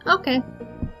 Okay.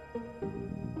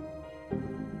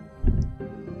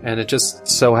 And it just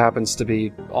so happens to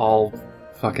be all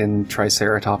fucking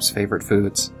Triceratops' favorite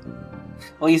foods.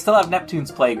 Well, you still have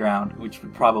Neptune's playground, which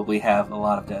would probably have a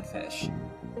lot of dead fish.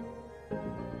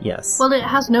 Yes. Well, it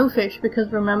has no fish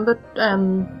because remember,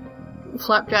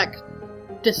 Flapjack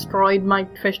destroyed my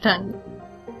fish tank.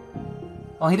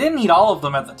 Well, he didn't eat all of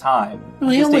them at the time. Well,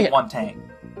 He he just only- ate one tank.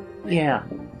 yeah.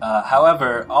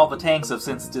 However, all the tanks have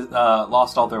since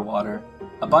lost all their water.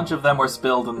 A bunch of them were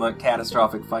spilled in the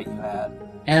catastrophic fight you had.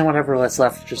 And whatever was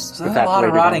left just So there's a lot of evaporated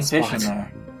on rotting the fish spot. in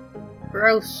there.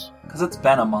 Gross. Because it's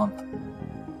been a month.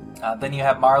 Then you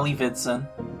have Marley Vidson,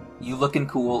 You Lookin'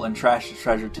 Cool, and Trash the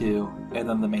Treasure 2, and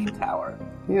then the main tower.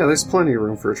 Yeah, there's plenty of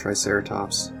room for a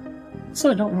Triceratops. So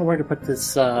I don't know where to put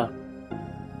this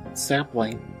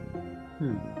sapling.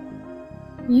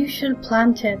 You should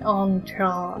plant it on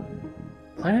Char.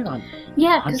 Plant it on.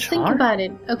 Yeah, On because think Char? about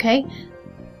it, okay?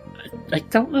 I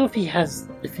don't know if he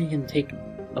can take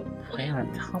a plant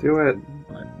on top. Do it. of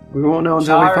it. We won't know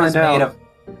until we find out.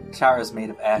 Char is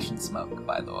made of ash and smoke,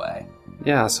 by the way.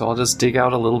 Yeah, so I'll just dig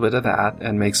out a little bit of that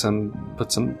and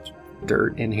put some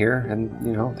dirt in here, and,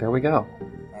 there we go.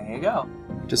 There you go.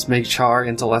 Just make Char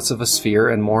into less of a sphere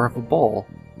and more of a bowl.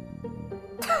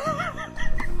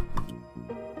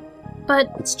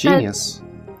 But It's genius.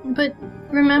 But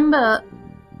remember,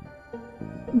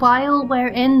 while we're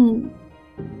in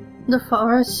the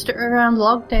forest around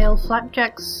Logdale,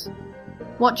 Flapjack's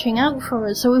watching out for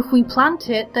us. So if we plant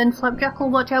it, then Flapjack will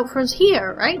watch out for us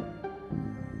here, right?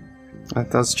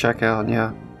 That does check out,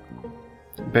 yeah.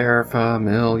 Bear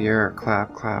familiar.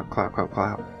 Clap, clap, clap, clap,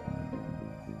 clap.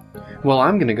 Well,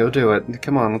 I'm gonna go do it.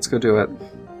 Come on, let's go do it.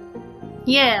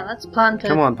 Yeah, let's plant it.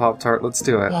 Come on, Pop-Tart, let's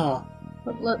do it. Oh,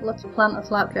 Let's plant a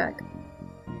Flapjack.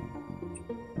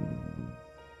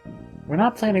 we're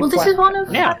not planting. Well, this is one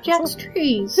of Yeah. Flapjack's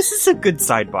trees. This is a good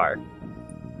sidebar.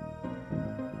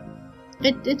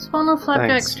 It's one of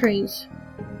Flapjack's Thanks. trees.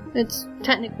 It's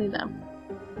technically them.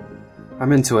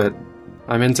 I'm into it.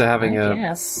 I'm into having a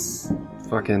Yes.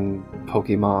 fucking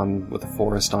Pokemon with a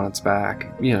forest on its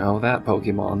back. That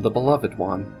Pokemon, the beloved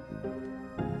one.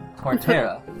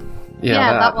 Torterra.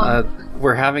 Yeah, that one.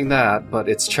 We're having that, but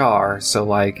it's Char, so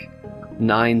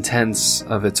 9/10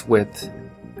 of its width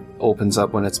opens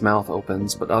up when its mouth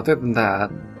opens. But other than that,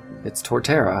 it's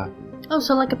Torterra. Oh,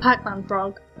 so like a Pac-Man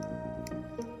frog.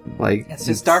 Like, It's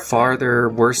just dark. farther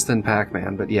worse than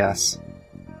Pac-Man, but yes.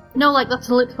 No, like, that's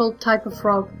a literal type of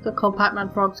frog. They're called Pac-Man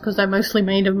frogs because they're mostly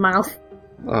made of mouth.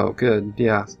 Oh, good.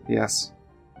 Yeah, yes.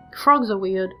 Frogs are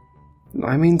weird.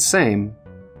 I mean, same.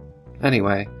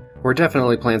 Anyway, we're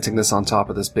definitely planting this on top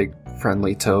of this big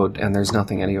friendly toad, and there's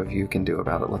nothing any of you can do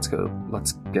about it. Let's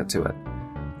get to it.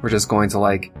 We're just going to,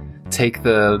 like, take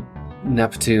the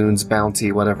Neptune's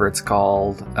bounty, whatever it's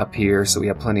called, up here so we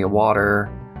have plenty of water.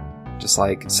 Just,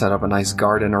 like, set up a nice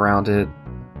garden around it.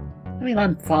 I mean,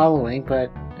 I'm following,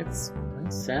 but it's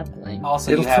sapling.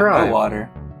 Also, It'll you have thrive. no water.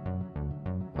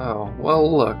 Oh,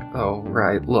 well, look. Oh,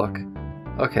 right, look.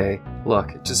 Okay,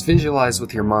 look, just visualize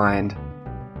with your mind.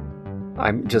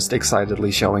 I'm just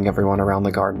excitedly showing everyone around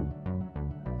the garden.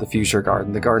 The future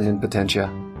garden, the garden in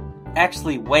Potentia.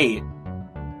 Actually, wait.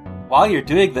 While you're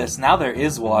doing this, now there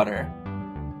is water.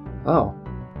 Oh,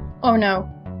 Oh no.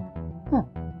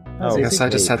 I guess I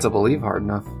just had to believe hard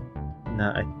enough.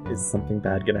 Nah, is something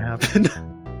bad gonna happen?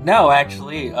 No,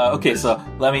 actually. Okay, so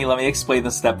let me explain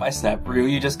this step by step. Rue,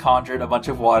 you just conjured a bunch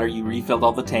of water. You refilled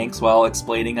all the tanks while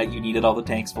explaining that you needed all the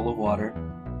tanks full of water.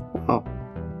 Oh,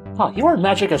 Oh, you are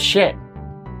magic as shit.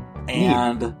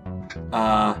 And,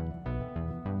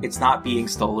 it's not being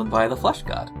stolen by the Flesh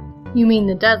God. You mean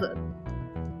the desert?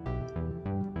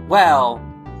 Well,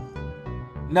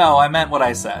 no, I meant what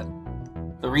I said.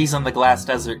 The reason the Glass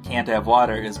Desert can't have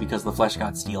water is because the Flesh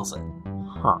God steals it.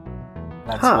 Huh.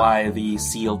 That's Huh. why the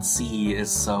Sealed Sea is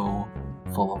so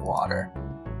full of water.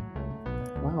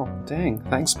 well, dang.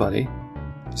 Thanks, buddy.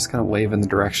 Just kind of wave in the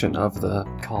direction of the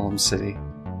Column City.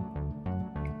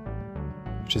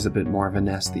 Which is a bit more of a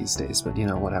nest these days, but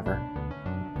whatever.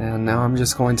 And now I'm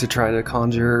just going to try to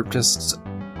conjure just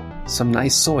some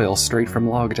nice soil straight from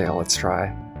Logdale. Let's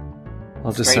try.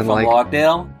 I'll just Straight send from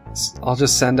Logdale? I'll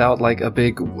just send out like a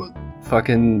big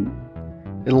fucking...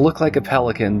 It'll look like a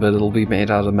pelican, but it'll be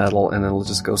made out of metal, and it'll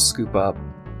just go scoop up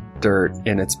dirt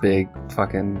in its big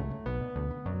fucking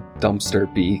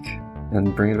dumpster beak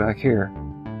and bring it back here.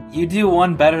 You do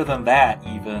one better than that,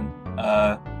 even.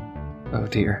 Oh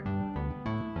dear.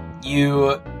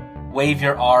 You wave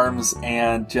your arms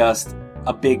and just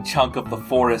a big chunk of the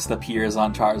forest appears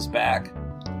on Char's back.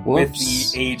 With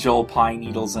Whoops. the age-old pine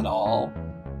needles and all.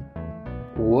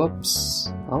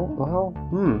 Whoops. Oh, well,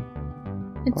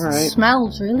 It Alright.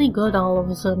 smells really good all of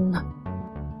a sudden.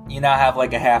 You now have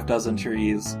like a half dozen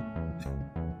trees.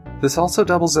 This also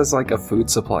doubles as like a food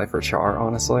supply for Char,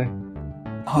 honestly.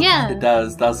 Oh, Yeah. It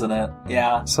does, doesn't it?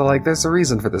 Yeah. So like there's a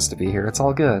reason for this to be here. It's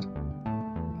all good.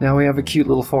 Now we have a cute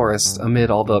little forest amid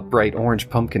all the bright orange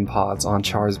pumpkin pods on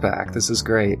Char's back. This is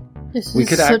great. This We is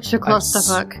could such a act-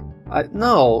 clusterfuck.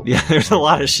 No, Yeah, there's a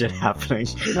lot of shit happening.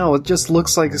 no, it just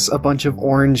looks like a bunch of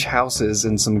orange houses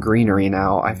and some greenery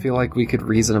now. I feel like we could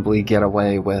reasonably get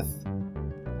away with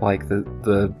like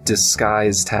the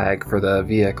disguise tag for the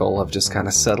vehicle of just kind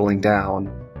of settling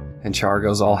down, and Char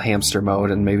goes all hamster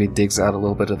mode and maybe digs out a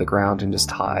little bit of the ground and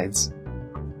just hides.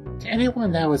 To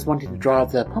anyone that was wanting to draw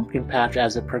the pumpkin patch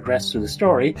as it progressed through the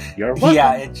story, you're welcome.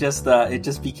 Yeah, it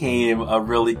just became a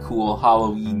really cool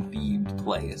Halloween-themed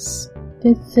place.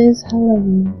 This is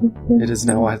Halloween. It is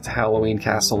now a Halloween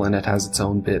castle, and it has its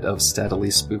own bit of steadily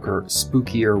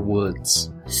spookier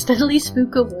woods. Steadily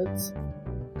Spooker Woods.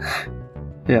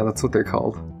 Yeah, that's what they're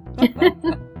called.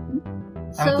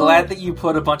 I'm glad that you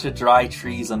put a bunch of dry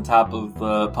trees on top of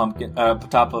the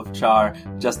top of Char,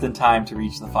 just in time to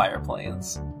reach the fire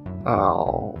plains.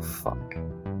 Oh, fuck.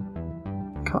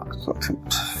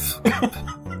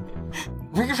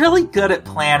 We're really good at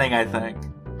planning, I think.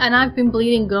 And I've been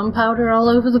bleeding gunpowder all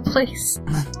over the place.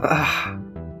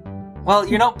 Well,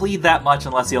 you don't bleed that much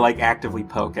unless you, like, actively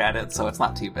poke at it, so it's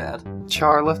not too bad.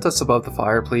 Char, lift us above the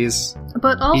fire, please.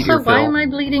 But Eat your also, why fill. am I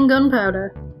bleeding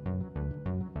gunpowder?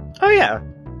 Oh yeah.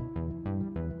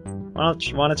 Want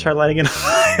to try lighting it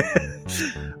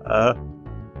on?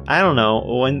 I don't know.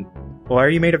 Why are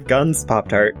you made of guns,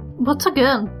 Pop-Tart? What's a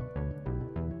gun?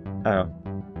 Oh.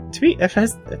 If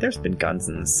there's been guns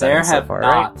in this There setting so have far,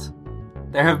 not. right?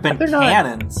 There have been Have there not?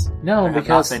 cannons. No, There have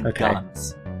because not been okay.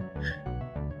 guns.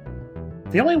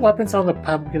 the only weapons on the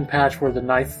pumpkin patch were the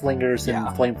knife flingers and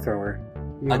Yeah. flamethrower.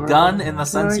 A gun, in the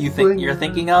sense you're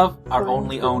thinking of, are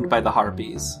only owned by the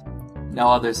Harpies. No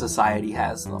other society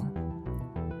has them.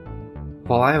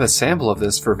 Well, I have a sample of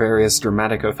this for various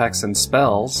dramatic effects and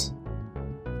spells.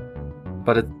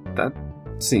 But that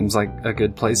seems like a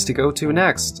good place to go to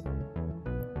next.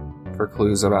 For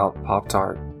clues about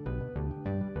Pop-Tart.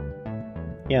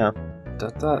 Yeah.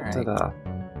 Da-da-da-da.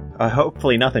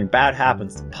 Hopefully nothing bad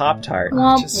happens to Pop-Tart.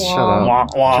 Womp Just shut womp.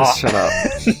 up. Wah, wah. Just shut up.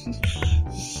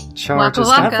 Char, Waka just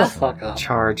waka. Shut the fuck up.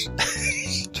 Charge.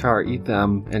 Char, eat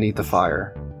them and eat the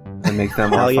fire. And make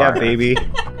them Hell on yeah, fire. baby.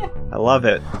 I love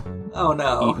it. Oh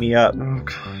no. Eat me up. Oh,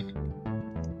 God.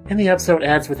 And the episode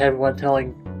ends with everyone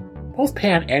telling both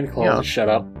Pan and Cole Yeah. to shut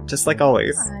up. Just like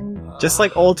always. I'm Just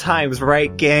like old times,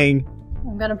 right, gang?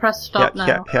 gonna press stop yeah,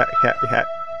 now. yeah.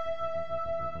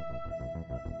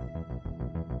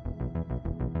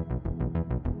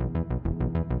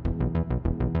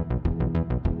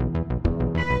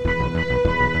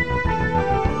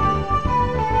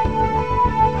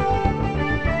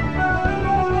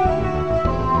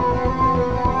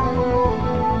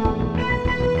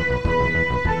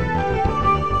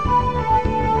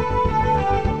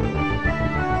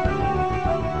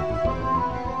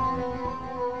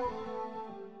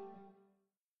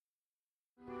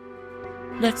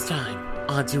 Next time,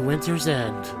 on to Winter's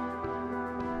End.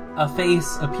 A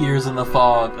face appears in the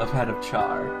fog ahead of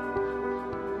Char.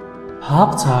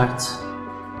 Pop-Tart,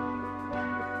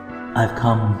 I've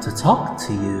come to talk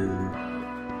to you.